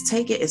the therapists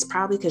take it, it's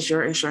probably because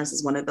your insurance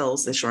is one of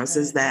those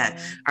insurances that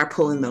are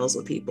pulling those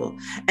with people.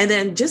 And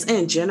then just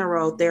in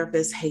general,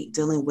 therapists hate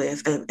dealing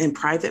with in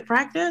private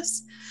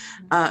practice.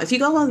 If you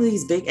go on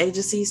these big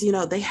agencies,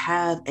 they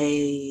have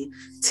a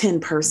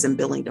 10-person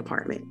billing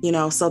department,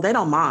 so they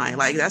don't mind,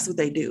 like that's what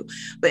they do.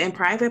 But in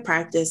private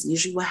practice,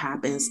 usually what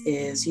happens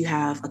is you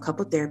have a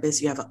couple of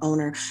therapists, you have an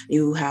owner,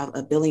 you have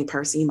a billing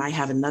person, you might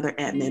have another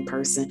admin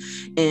person,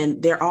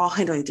 and they're all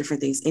handling different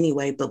things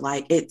anyway, but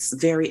like it's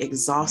very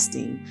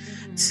exhausting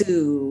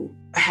to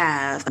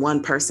have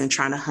one person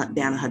trying to hunt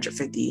down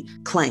 150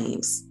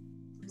 claims.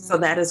 So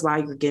that is why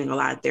you're getting a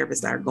lot of therapists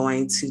that are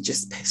going to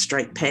just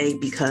straight pay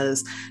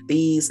because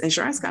these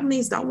insurance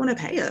companies don't want to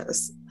pay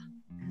us.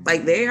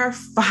 Like they are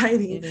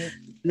fighting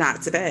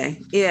not to pay.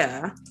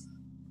 Yeah.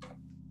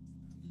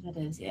 That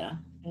is, yeah.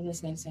 It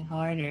just makes it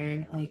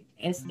harder. Like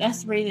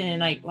that's the reason.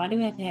 Like, why do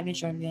we have to have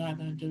insurance if you're not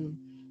going to do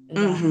the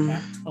job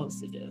we're supposed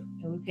to do?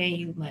 And we pay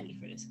you money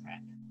for this crap.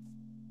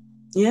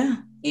 Yeah.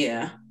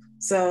 Yeah.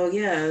 So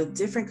yeah,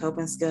 different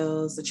coping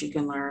skills that you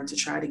can learn to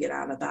try to get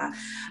out of that.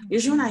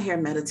 Usually when I hear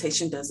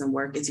meditation doesn't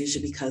work, it's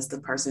usually because the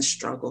person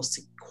struggles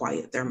to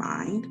quiet their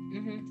mind,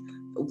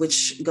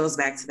 which goes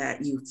back to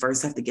that. You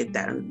first have to get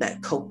that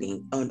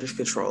coping under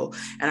control.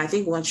 And I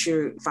think once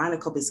you find a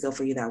coping skill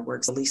for you that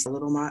works at least a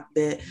little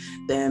bit,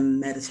 then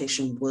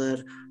meditation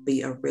would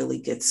be a really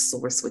good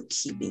source with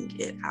keeping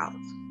it out.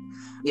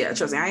 Yeah,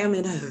 trust me, I am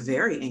in a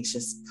very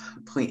anxious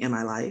point in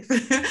my life.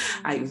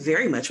 I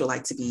very much would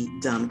like to be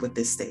done with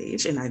this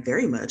stage. And I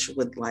very much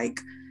would like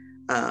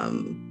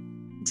to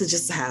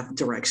just have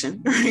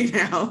direction right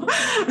now.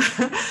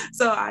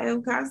 So I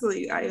am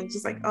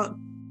just like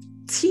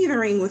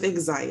teetering with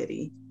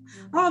anxiety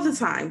all the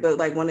time. But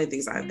like one of the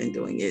things I've been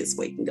doing is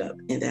waking up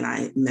and then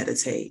I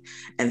meditate.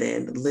 And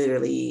then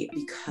literally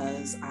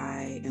because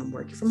I am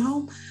working from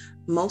home,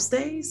 most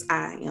days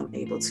I am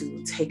able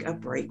to take a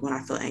break when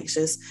I feel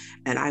anxious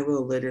and I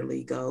will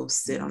literally go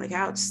sit on the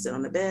couch, sit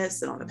on the bed,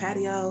 sit on the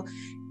patio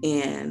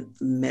and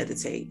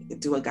meditate,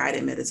 do a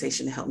guided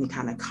meditation to help me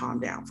kind of calm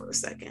down for a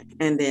second.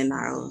 And then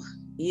I'll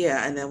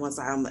Yeah, and then once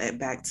I'm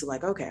back to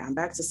like, okay, I'm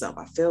back to self.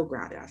 I feel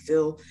grounded. I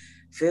feel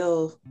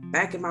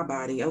back in my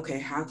body. Okay,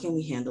 how can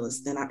we handle this?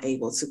 Then I'm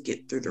able to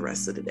get through the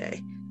rest of the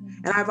day.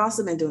 And I've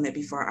also been doing it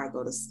before I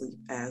go to sleep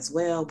as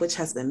well, which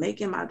has been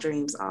making my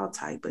dreams all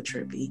type of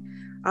trippy.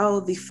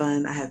 Oh, the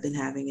fun I have been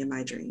having in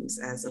my dreams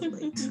as of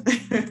late.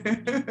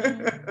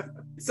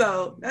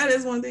 So that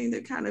is one thing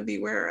to kind of be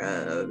aware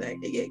of. That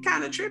can get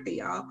kind of trippy,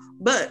 y'all.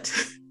 But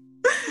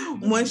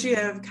once you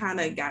have kind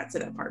of got to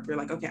that part where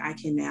you're like, okay, I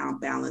can now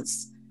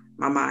balance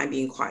my mind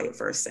being quiet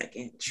for a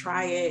second.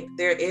 Try it.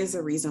 There is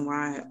a reason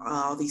why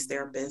all these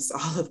therapists,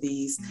 all of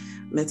these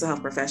mental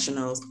health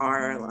professionals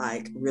are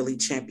like really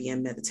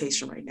champion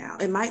meditation right now.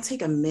 It might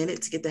take a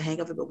minute to get the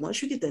hang of it, but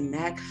once you get the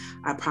knack,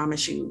 I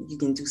promise you, you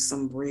can do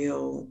some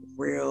real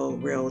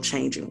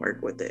changing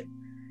work with it.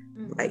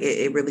 Like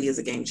it really is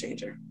a game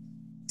changer.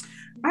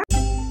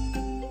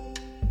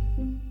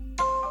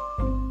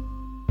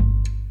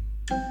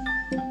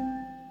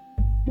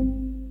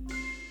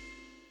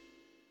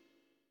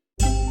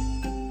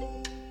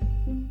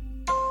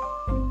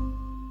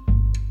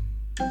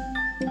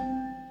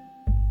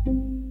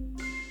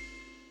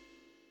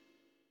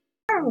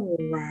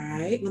 All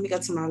right, let me go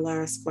to my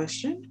last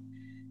question.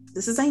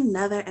 This is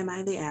another Am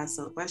I the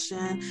Asshole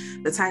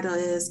question. The title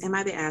is Am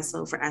I the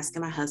Asshole for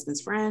asking my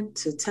husband's friend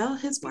to tell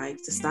his wife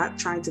to stop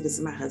trying to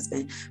visit my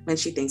husband when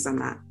she thinks I'm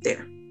not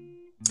there?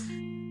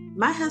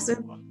 My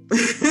husband,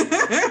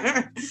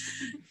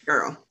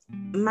 girl,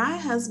 my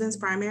husband's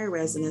primary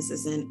residence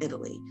is in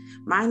Italy.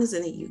 Mine is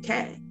in the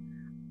UK.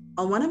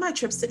 On one of my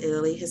trips to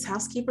Italy, his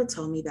housekeeper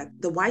told me that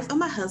the wife of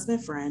my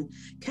husband's friend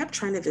kept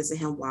trying to visit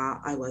him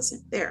while I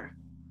wasn't there.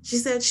 She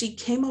said she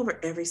came over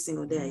every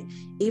single day,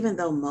 even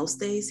though most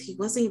days he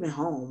wasn't even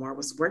home or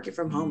was working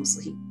from home, so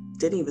he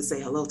didn't even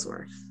say hello to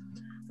her.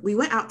 We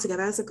went out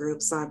together as a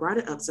group, so I brought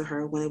it up to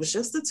her when it was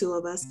just the two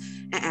of us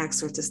and asked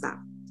her to stop.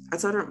 I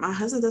told her my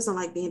husband doesn't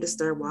like being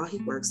disturbed while he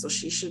works, so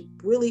she should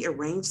really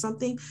arrange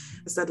something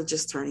instead of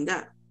just turning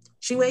up.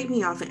 She waved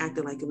me off and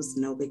acted like it was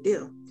no big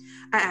deal.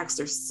 I asked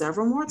her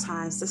several more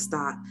times to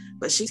stop,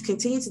 but she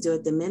continued to do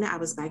it the minute I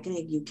was back in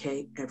the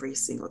UK every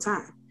single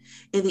time.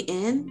 In the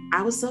end,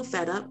 I was so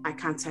fed up, I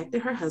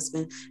contacted her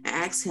husband and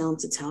asked him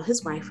to tell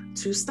his wife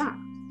to stop.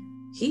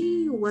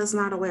 He was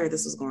not aware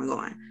this was going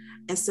on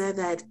and said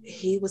that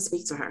he would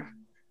speak to her.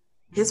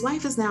 His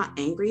wife is now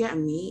angry at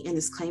me and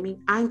is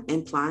claiming I'm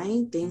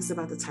implying things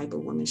about the type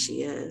of woman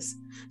she is.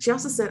 She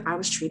also said I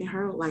was treating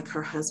her like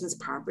her husband's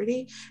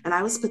property and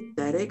I was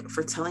pathetic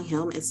for telling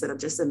him instead of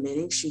just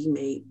admitting she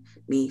made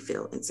me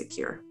feel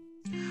insecure.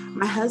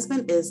 My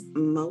husband is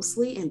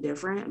mostly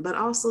indifferent, but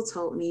also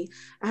told me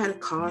I had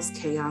caused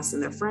chaos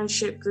in their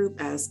friendship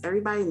group as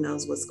everybody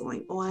knows what's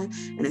going on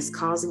and it's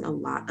causing a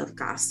lot of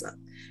gossip.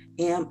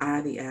 Am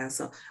I the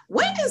asshole?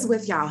 What is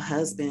with y'all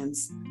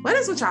husbands? What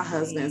is with y'all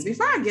husbands?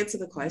 Before I get to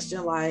the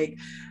question, like,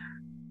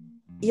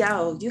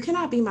 yo, you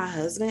cannot be my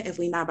husband if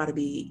we're not about to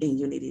be in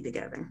unity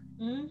together.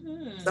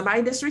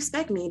 Somebody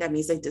disrespect me, that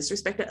means they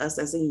disrespected us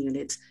as a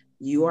unit.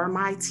 You are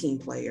my team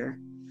player.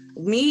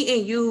 Me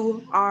and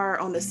you are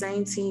on the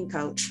same team,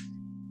 coach.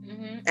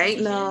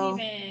 Ain't no.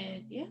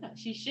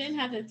 She shouldn't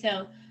have to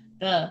tell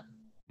the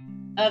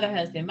other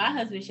husband. My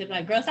husband should be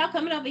like, girl, stop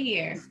coming over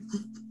here.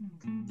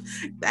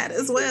 That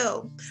as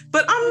well.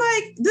 But I'm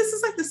like, this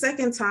is like the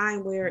second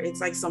time where it's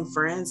like some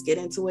friends get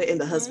into it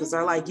and the husbands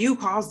are like, you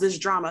caused this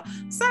drama.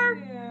 Sir,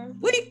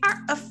 we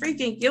are a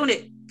freaking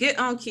unit. Get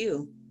on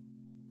cue.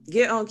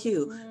 Get on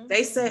cue.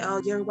 They say,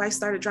 oh, your wife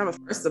started drama.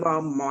 First of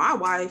all, my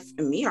wife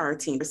and me are a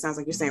team. It sounds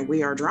like you're saying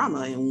we are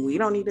drama and we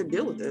don't need to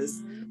deal with this.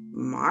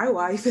 My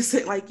wife is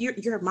like,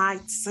 you're my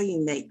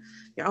teammate.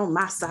 You're on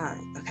my side,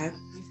 okay?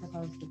 You're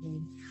supposed to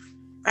be.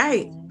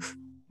 Right.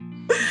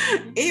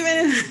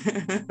 Even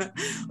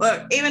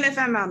if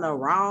I'm on the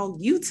wrong,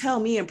 you tell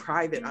me in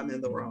private I'm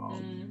in the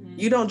wrong.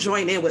 You don't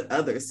join in with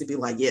others to be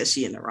like, yeah,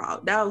 she in the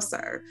wrong. No,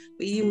 sir.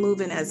 But you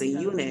moving as a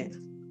unit,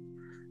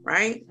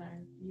 right?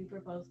 You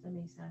propose to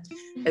me, son.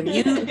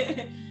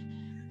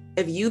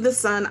 If you the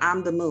sun,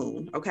 I'm the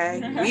moon. Okay,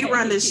 we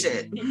run this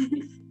shit.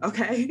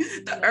 Okay,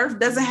 the earth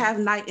doesn't have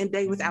night and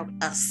day without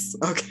us.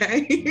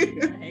 Okay.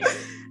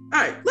 All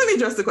right. Let me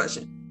address the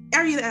question.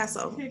 Are you the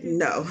asshole?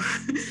 No,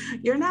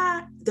 you're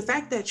not. The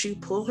fact that you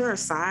pulled her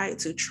aside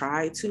to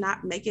try to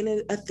not make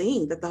it a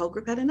thing that the whole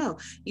group had to know,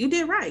 you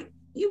did right.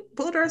 You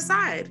pulled her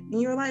aside and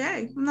you were like,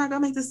 hey, I'm not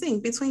gonna make this thing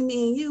between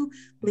me and you.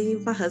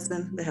 Leave my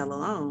husband the hell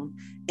alone.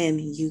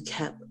 And you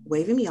kept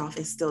waving me off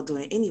and still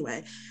doing it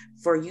anyway.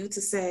 For you to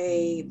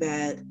say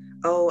that,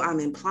 oh, I'm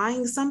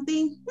implying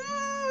something.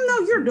 No,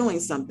 you're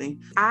doing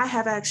something. I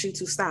have asked you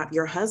to stop.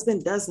 Your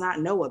husband does not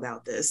know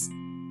about this.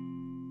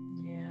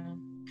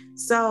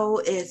 So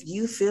if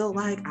you feel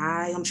like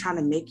I am trying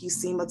to make you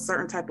seem a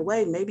certain type of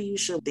way, maybe you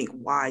should think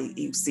why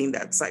you seem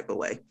that type of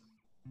way.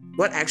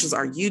 What actions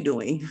are you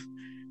doing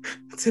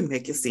to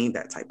make it seem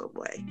that type of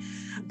way?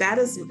 That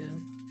is,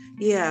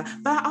 yeah.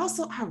 But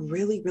I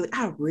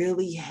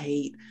really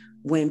hate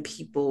when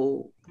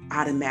people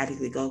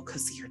automatically go,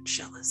 because you're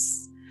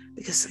jealous.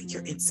 because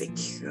you're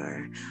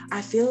insecure.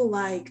 I feel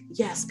like,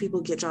 yes,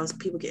 people get jealous,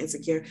 people get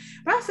insecure,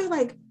 but I feel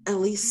like at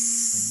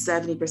least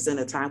 70% of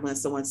the time when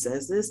someone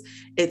says this,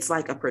 it's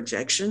like a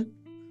projection.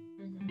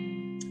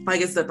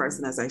 Like it's the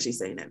person that's actually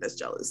saying that that's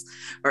jealous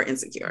or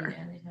insecure.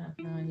 Yeah, they're not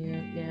feeling you.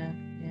 Yeah.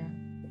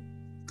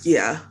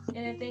 Yeah.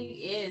 And the thing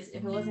is,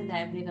 if it wasn't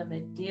that big of a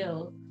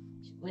deal,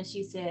 when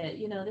she said,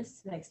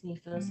 this makes me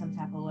feel some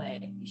type of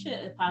way, you should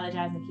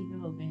apologize and keep it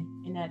moving.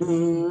 And not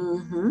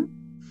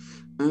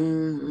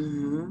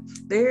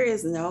There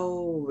is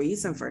no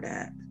reason for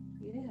that.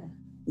 Yeah.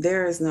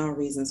 There is no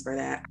reasons for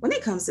that. When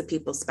it comes to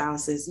people's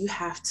spouses, you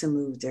have to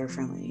move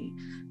differently.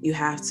 You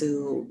have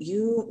to,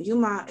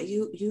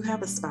 you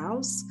have a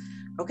spouse.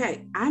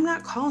 Okay, I'm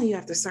not calling you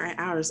after certain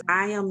hours.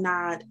 I am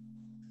not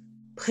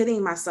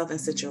putting myself in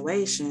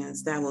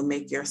situations that will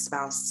make your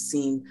spouse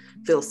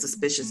feel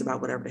suspicious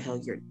about whatever the hell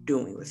you're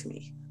doing with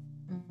me.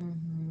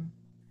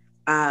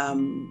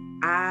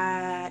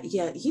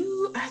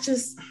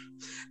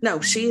 No,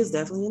 she is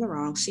definitely in the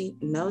wrong. She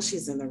knows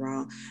she's in the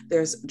wrong.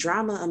 There's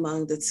drama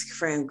among the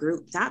friend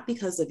group, not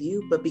because of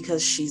you, but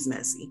because she's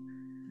messy.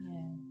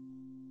 Yeah.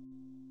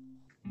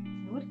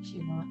 What does she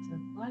want to?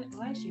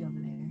 Why is she over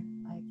there?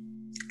 Like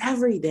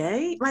every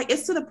day? Like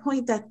it's to the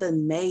point that the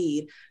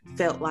maid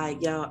felt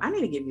like, yo, I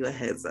need to give you a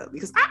heads up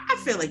because I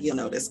feel like you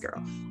know this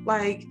girl.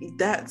 Like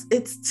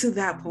it's to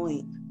that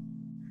point.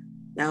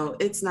 No,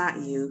 it's not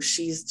you.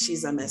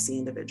 She's a messy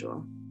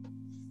individual.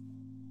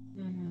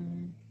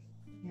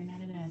 You're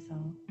not an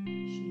asshole.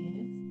 She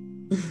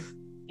is.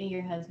 And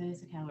your husband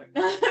is a coward.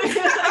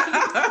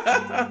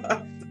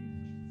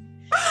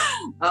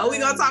 Oh, we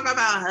gonna talk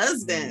about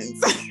husbands.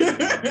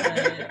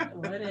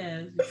 What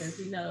else? Because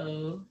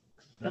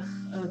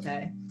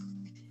okay.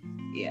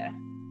 Yeah.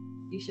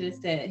 He should have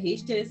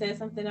said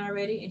something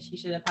already, and she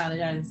should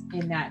apologize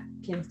and not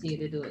continue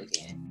to do it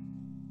again.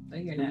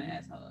 But you're not an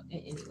asshole in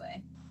any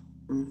way.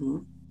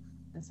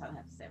 That's all I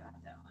have to say about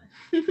that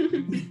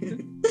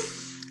one.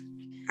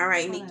 All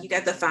right, Nique, you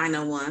got the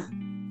final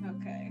one.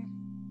 Okay.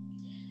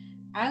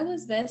 I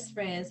was best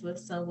friends with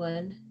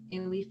someone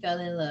and we fell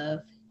in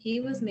love. He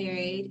was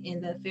married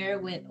and the affair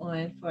went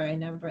on for a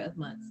number of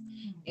months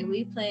and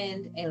we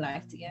planned a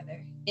life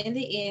together. In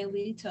the end,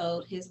 we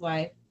told his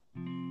wife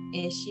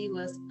and she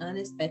was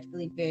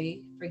unexpectedly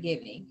very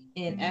forgiving.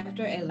 And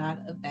after a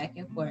lot of back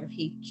and forth,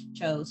 he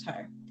chose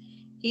her.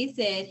 He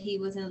said he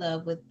was in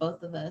love with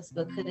both of us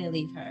but couldn't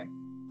leave her.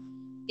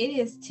 It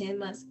is 10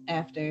 months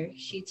after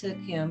she took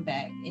him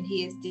back, and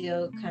he is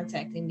still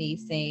contacting me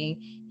saying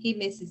he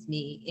misses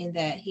me and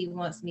that he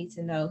wants me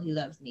to know he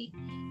loves me.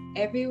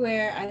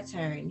 Everywhere I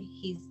turn,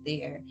 he's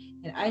there,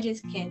 and I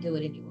just can't do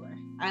it anymore.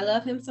 I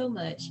love him so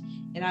much,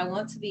 and I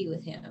want to be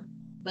with him,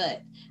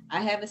 but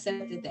I have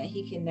accepted that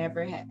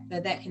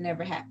that can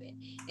never happen.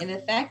 And the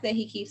fact that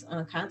he keeps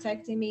on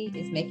contacting me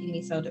is making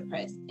me so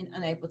depressed and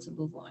unable to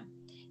move on.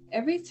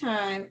 Every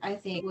time I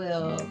think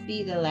will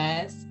be the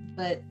last,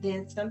 but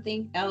then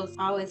something else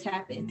always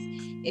happens.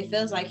 It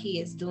feels like he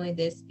is doing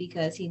this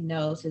because he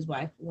knows his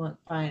wife won't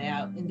find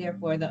out, and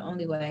therefore the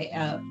only way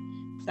of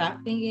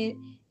stopping it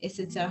is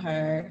to tell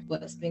her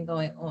what's been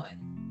going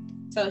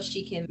on so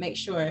she can make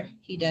sure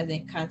he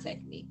doesn't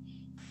contact me.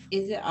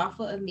 Is it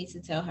awful of me to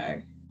tell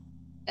her?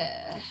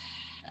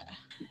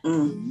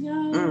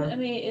 No, I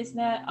mean, it's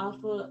not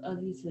awful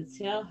of you to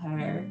tell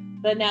her,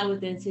 but not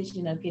with the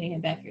intention of getting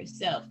him back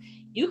yourself.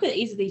 You could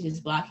easily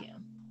just block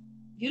him.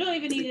 You don't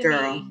even need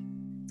to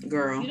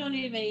girl. You don't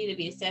even need to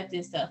be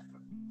accepting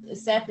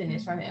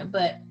this from him.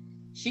 But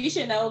she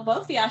should know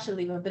both of y'all should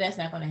leave him, but that's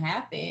not going to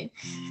happen.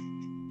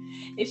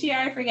 If she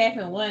already forgave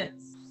him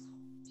once,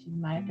 she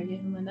might forgive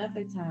him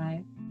another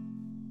time.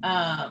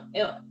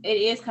 It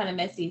is kind of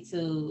messy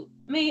to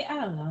me. I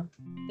don't know.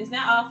 It's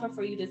not awful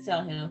for you to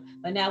tell him,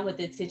 but now with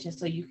the attention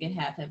so you can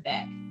have him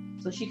back.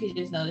 So she could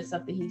just know it's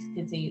something he's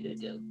continued to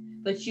do.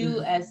 But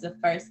you, as the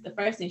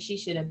first thing she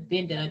should have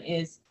been done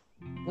is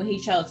when he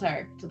chose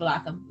her to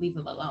block him, leave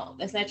him alone.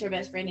 That's not your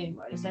best friend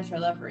anymore. That's not your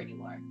lover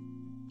anymore.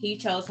 He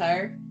chose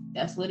her.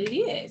 That's what it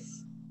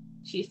is.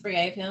 She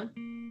forgave him.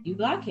 You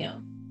block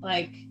him.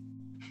 Like,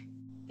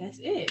 that's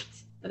it.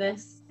 But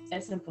that's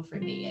simple for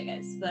me, I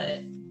guess.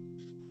 But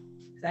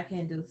because I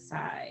can't do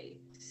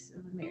sides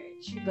of a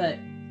marriage. But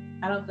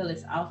I don't feel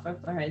it's awful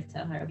for her to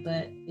tell her.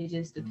 But it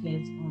just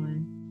depends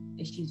on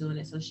if she's doing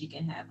it so she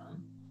can have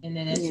him. And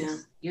then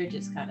you're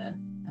just kind of,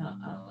 I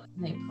don't know,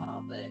 name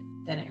call, but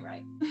that ain't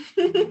right.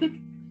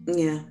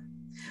 Yeah.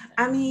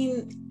 I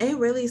mean, it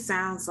really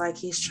sounds like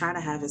he's trying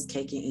to have his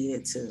cake and eat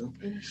it too.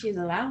 And she's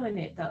allowing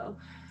it though.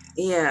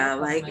 Yeah,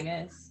 like, I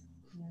guess.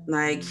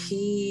 Like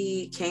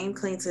he came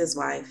clean to his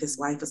wife. His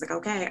wife was like,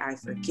 okay, I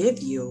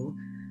forgive you.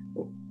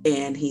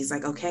 And he's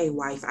like, okay,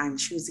 wife, I'm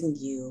choosing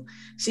you.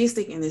 She's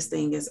thinking this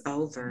thing is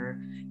over.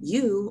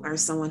 You are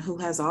someone who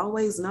has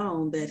always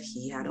known that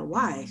he had a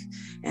wife.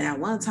 And at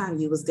one time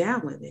he was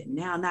down with it.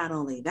 Now, not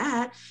only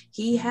that,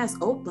 he has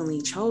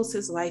openly chose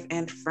his wife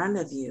in front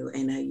of you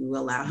and you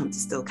allow him to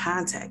still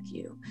contact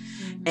you.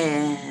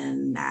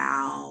 And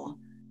now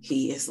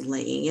He is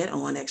laying it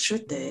on extra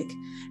thick,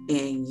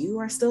 and you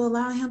are still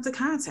allowing him to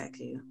contact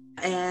you.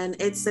 And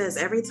it says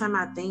every time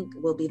I think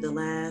will be the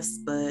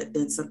last, but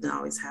then something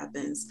always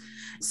happens.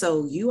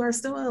 So you are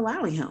still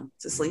allowing him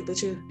to sleep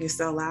with you. You're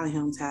still allowing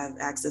him to have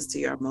access to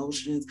your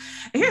emotions.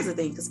 And here's the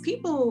thing, because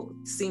people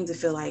seem to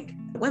feel like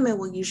women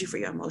will use you for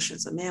your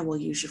emotions, a man will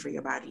use you for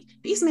your body.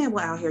 These men will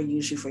out here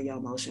use you for your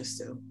emotions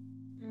too.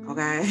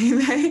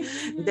 Okay.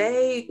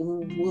 they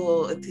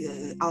will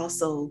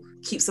also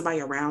keep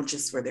somebody around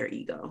just for their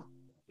ego,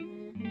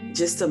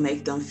 just to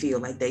make them feel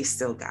like they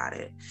still got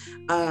it.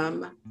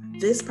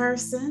 This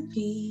person,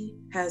 he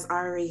has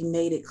already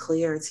made it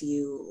clear to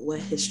you what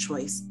his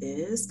choice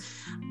is.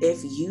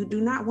 If you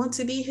do not want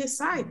to be his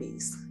side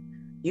piece,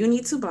 you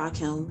need to block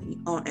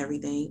him on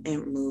everything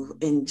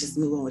and just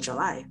move on with your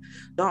life.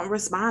 Don't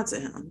respond to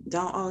him.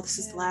 Don't, oh, this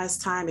is the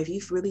last time. If you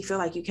really feel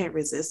like you can't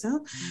resist him,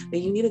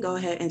 then you need to go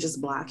ahead and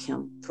just block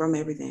him from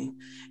everything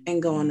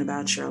and go on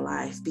about your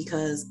life,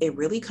 because it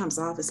really comes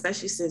off,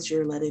 especially since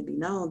you're letting it be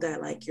known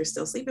that like you're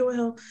still sleeping with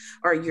him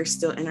or you're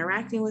still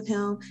interacting with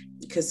him.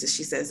 Because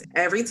she says,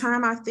 every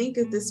time I think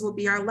that this will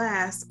be our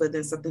last, but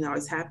then something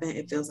always happens,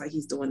 it feels like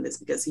he's doing this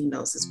because he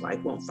knows his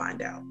wife won't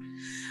find out.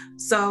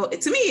 So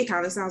to me, it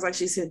kind of sounds like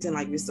she's hinting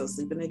like you're still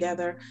sleeping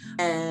together.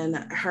 And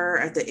her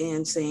at the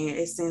end saying,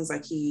 it seems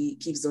like he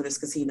keeps doing this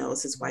because he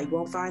knows his wife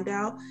won't find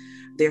out.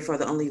 Therefore,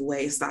 the only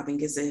way stopping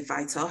is if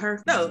I tell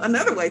her. No,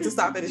 another way to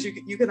stop it is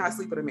you cannot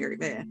sleep with a married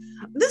man.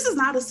 This is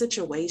not a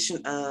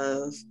situation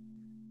of,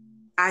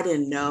 I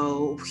didn't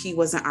know, he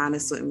wasn't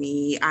honest with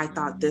me, I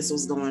thought this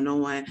was going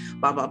on,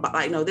 blah, blah, blah.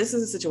 Like, no, this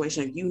is a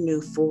situation of you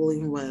knew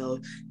fully well.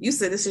 You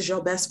said this is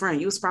your best friend.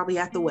 You was probably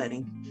at the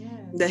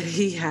wedding that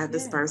he had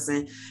this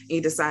person.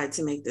 He decided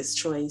to make this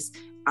choice.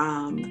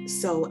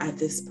 So at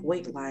this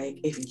point, like,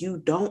 if you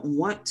don't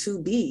want to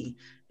be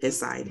his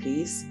side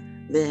piece,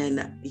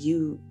 then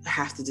you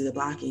have to do the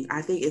blocking.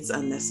 I think it's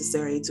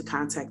unnecessary to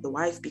contact the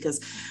wife, because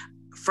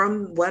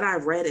from what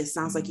I've read, it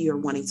sounds like you're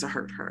wanting to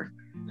hurt her.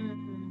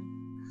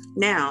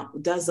 Now,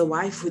 does the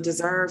wife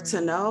deserve to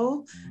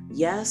know?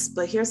 Yes,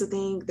 but here's the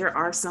thing. There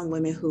are some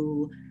women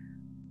who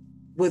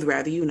would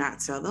rather you not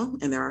tell them,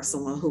 and there are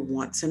someone who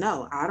want to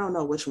know. I don't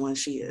know which one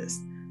she is.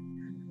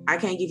 I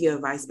can't give you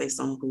advice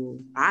based on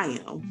who I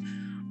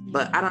am,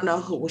 but I don't know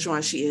which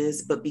one she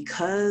is. But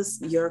because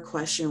your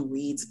question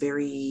reads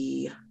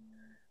very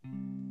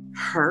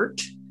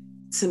hurt,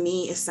 to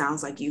me, it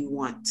sounds like you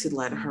want to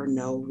let her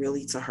know,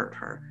 really to hurt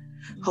her,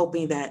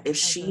 hoping that if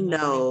she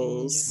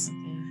knows,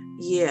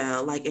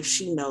 like if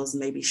she knows,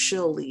 maybe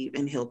she'll leave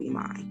and he'll be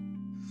mine.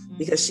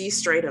 Because she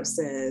straight up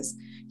says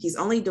he's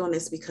only doing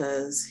this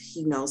because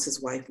he knows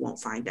his wife won't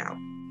find out,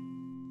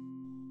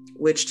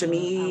 which to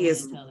me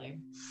is,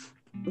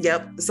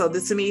 so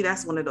this, to me,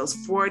 that's one of those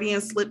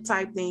Freudian slip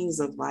type things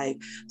of like,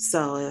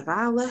 so if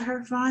I let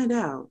her find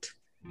out,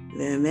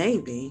 then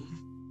maybe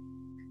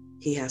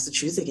he has to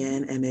choose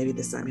again, and maybe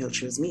this time he'll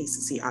choose me,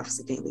 since he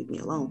obviously can't leave me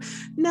alone.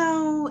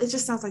 No, it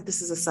just sounds like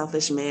this is a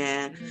selfish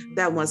man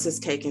that wants his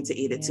cake and to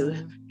eat it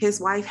too. His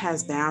wife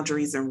has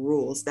boundaries and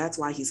rules. That's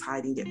why he's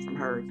hiding it from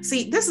her.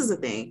 See, this is the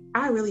thing.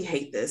 I really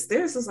hate this.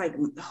 There's this like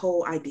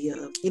whole idea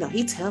of,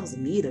 he tells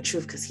me the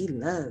truth because he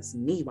loves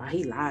me while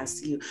he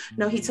lies to you.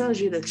 No, he tells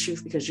you the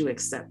truth because you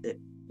accept it.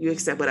 You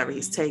accept whatever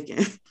he's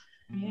taking.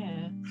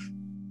 Yeah.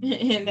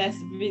 And that's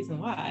the reason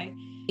why.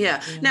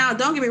 Yeah. Now,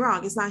 don't get me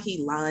wrong. It's not he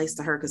lies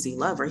to her because he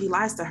loves her. He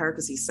lies to her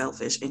because he's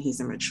selfish and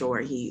he's immature.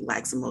 He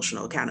lacks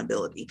emotional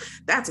accountability.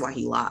 That's why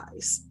he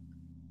lies.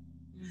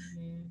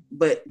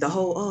 But the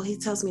whole, he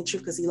tells me the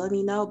truth because he let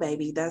me know,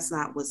 baby, that's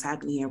not what's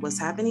happening here. What's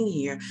happening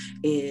here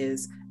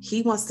is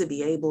he wants to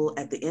be able,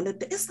 at the end of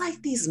the day, it's like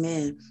these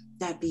men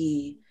that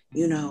be,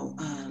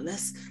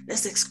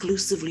 let's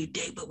exclusively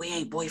date, but we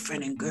ain't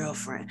boyfriend and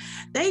girlfriend.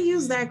 They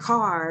use that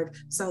card,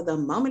 so the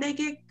moment they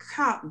get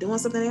caught doing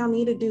something they don't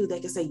need to do,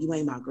 they can say, you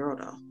ain't my girl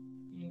though.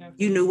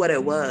 You knew what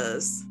it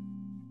was,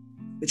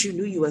 but you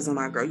knew you wasn't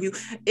my girl.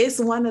 It's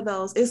one of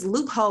those, it's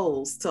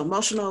loopholes to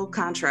emotional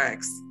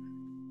contracts.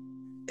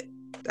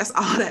 That's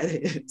all that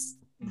is.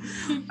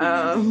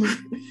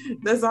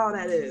 That's all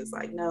that is.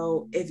 Like,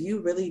 no, if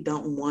you really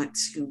don't want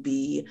to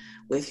be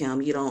with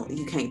him, you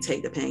can't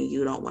take the pain,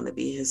 you don't want to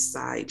be his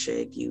side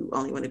chick, you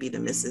only want to be the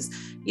missus,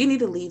 you need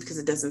to leave, because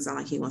it doesn't sound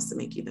like he wants to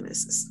make you the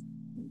missus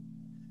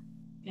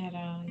at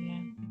all.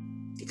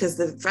 Because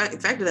the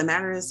fact of the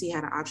matter is, he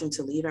had an option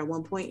to leave at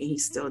one point and he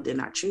still did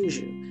not choose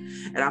you.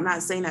 And I'm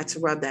not saying that to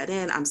rub that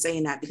in. I'm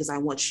saying that because I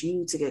want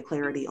you to get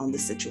clarity on the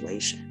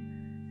situation.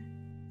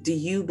 Do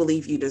you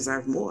believe you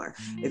deserve more?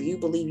 If you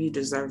believe you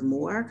deserve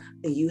more,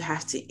 then you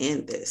have to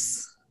end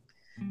this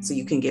so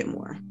you can get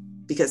more,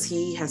 because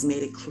he has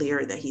made it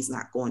clear that he's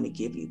not going to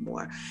give you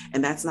more.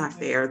 And that's not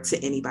fair to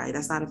anybody.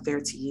 That's not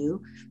fair to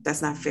you.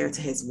 That's not fair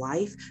to his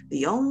wife.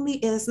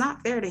 It's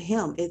not fair to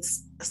him.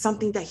 It's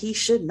something that he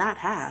should not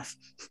have.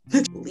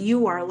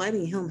 You are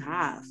letting him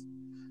have,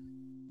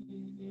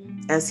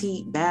 as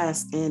he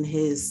basks in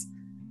his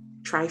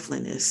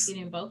triflingness.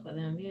 Getting both of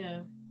them,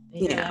 yeah.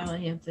 And you're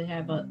allowing him to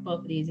have both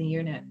of these, and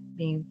you're not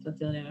being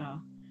fulfilled at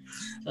all.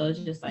 So it's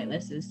just like,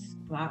 let's just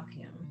block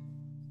him.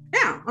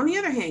 Now, on the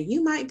other hand,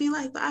 you might be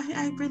like, but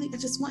I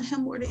just want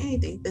him more than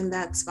anything. Then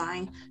that's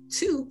fine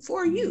too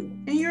for you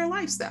and your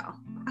lifestyle.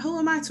 Who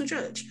am I to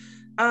judge?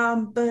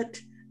 But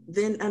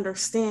then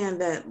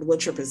understand that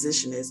what your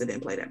position is and then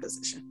play that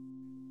position.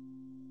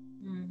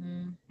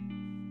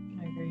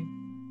 I agree.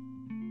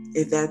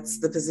 If that's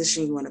the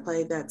position you want to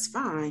play, that's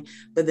fine.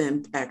 But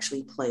then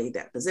actually play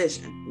that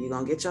position. You're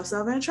going to get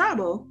yourself in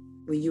trouble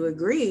when you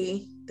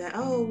agree that,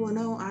 oh, well,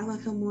 no, I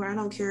love him more. I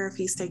don't care if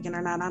he's taken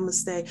or not. I'm going to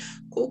stay.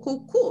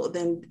 Cool.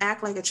 Then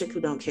act like a chick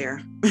who don't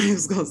care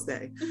who's going to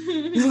stay.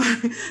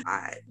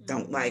 I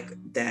don't like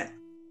that.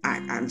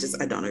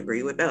 I don't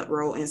agree with that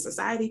role in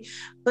society.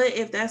 But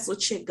if that's what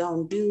chick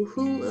gonna do,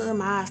 who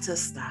am I to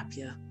stop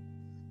you?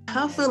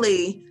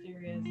 Hopefully,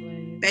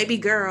 baby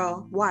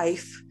girl,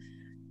 wife,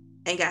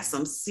 ain't got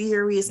some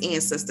serious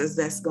ancestors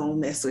that's gonna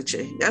mess with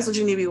you. That's what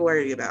you need to be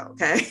worried about,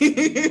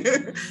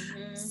 okay?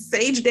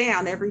 Sage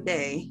down every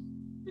day.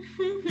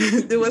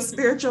 Do a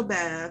spiritual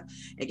bath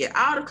and get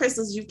all the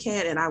crystals you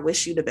can, and I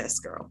wish you the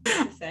best, girl.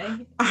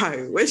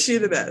 I wish you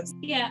the best.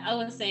 Yeah, I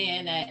was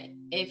saying that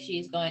if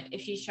she's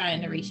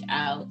trying to reach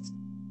out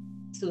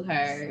to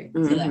her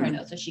to let her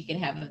know so she can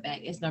have him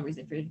back, it's no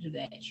reason for her to do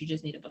that. You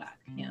just need to block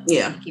him.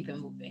 Yeah. And keep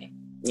him moving.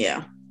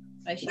 Yeah.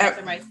 Like, she has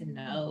the right to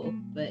know,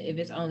 but if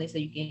it's only so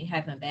you can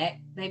have him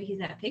back, maybe he's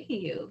not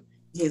picking you.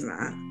 He's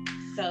not.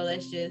 So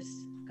let's just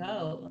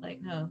go.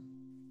 Like, no.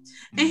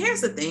 And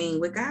here's the thing,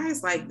 with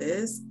guys like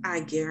this,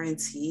 I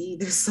guarantee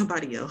there's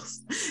somebody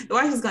else. The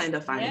wife is going to end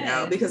up finding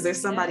out because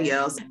there's somebody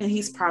else, and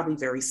he's probably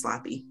very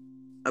sloppy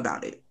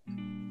about it.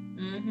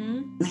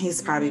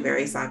 He's probably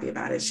very sloppy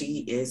about it.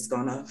 She is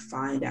going to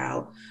find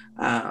out.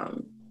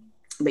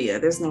 But yeah,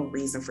 there's no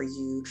reason for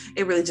you.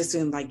 It really just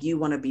seemed like you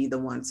want to be the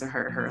one to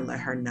hurt her and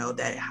let her know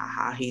that,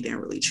 he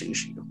didn't really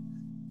choose you.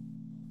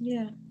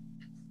 Yeah.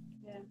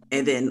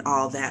 And then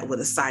all that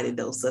with a sided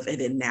dose of, and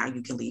then now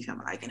you can leave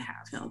him and I can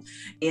have him.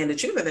 And the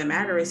truth of the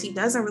matter is, he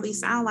doesn't really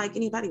sound like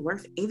anybody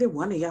worth either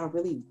one of y'all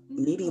really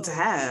needing to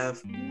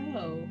have.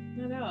 No.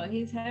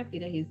 He's happy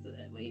that he's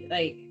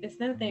like, it's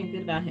nothing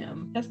good about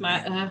him. That's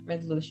my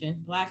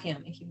resolution. Block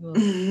him and keep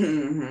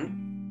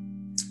moving.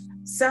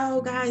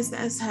 So guys,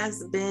 this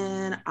has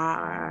been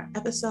our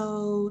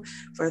episode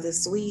for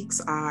this week's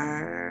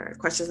our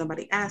questions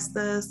nobody asked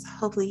us.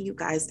 Hopefully you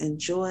guys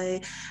enjoy.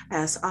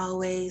 As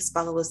always,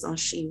 follow us on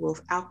She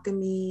Wolf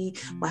Alchemy.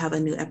 We'll have a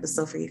new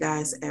episode for you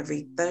guys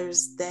every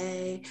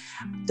Thursday.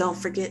 Don't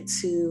forget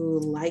to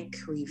like,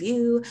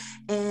 review,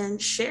 and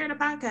share the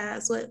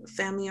podcast with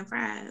family and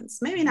friends.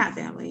 Maybe not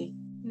family.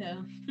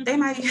 No. They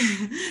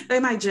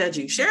might judge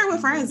you. Share it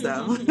with friends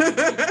though.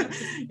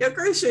 Your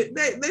crew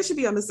they should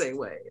be on the same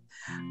wave.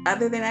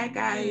 Other than that,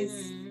 guys,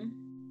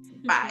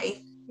 bye.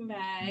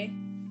 Bye.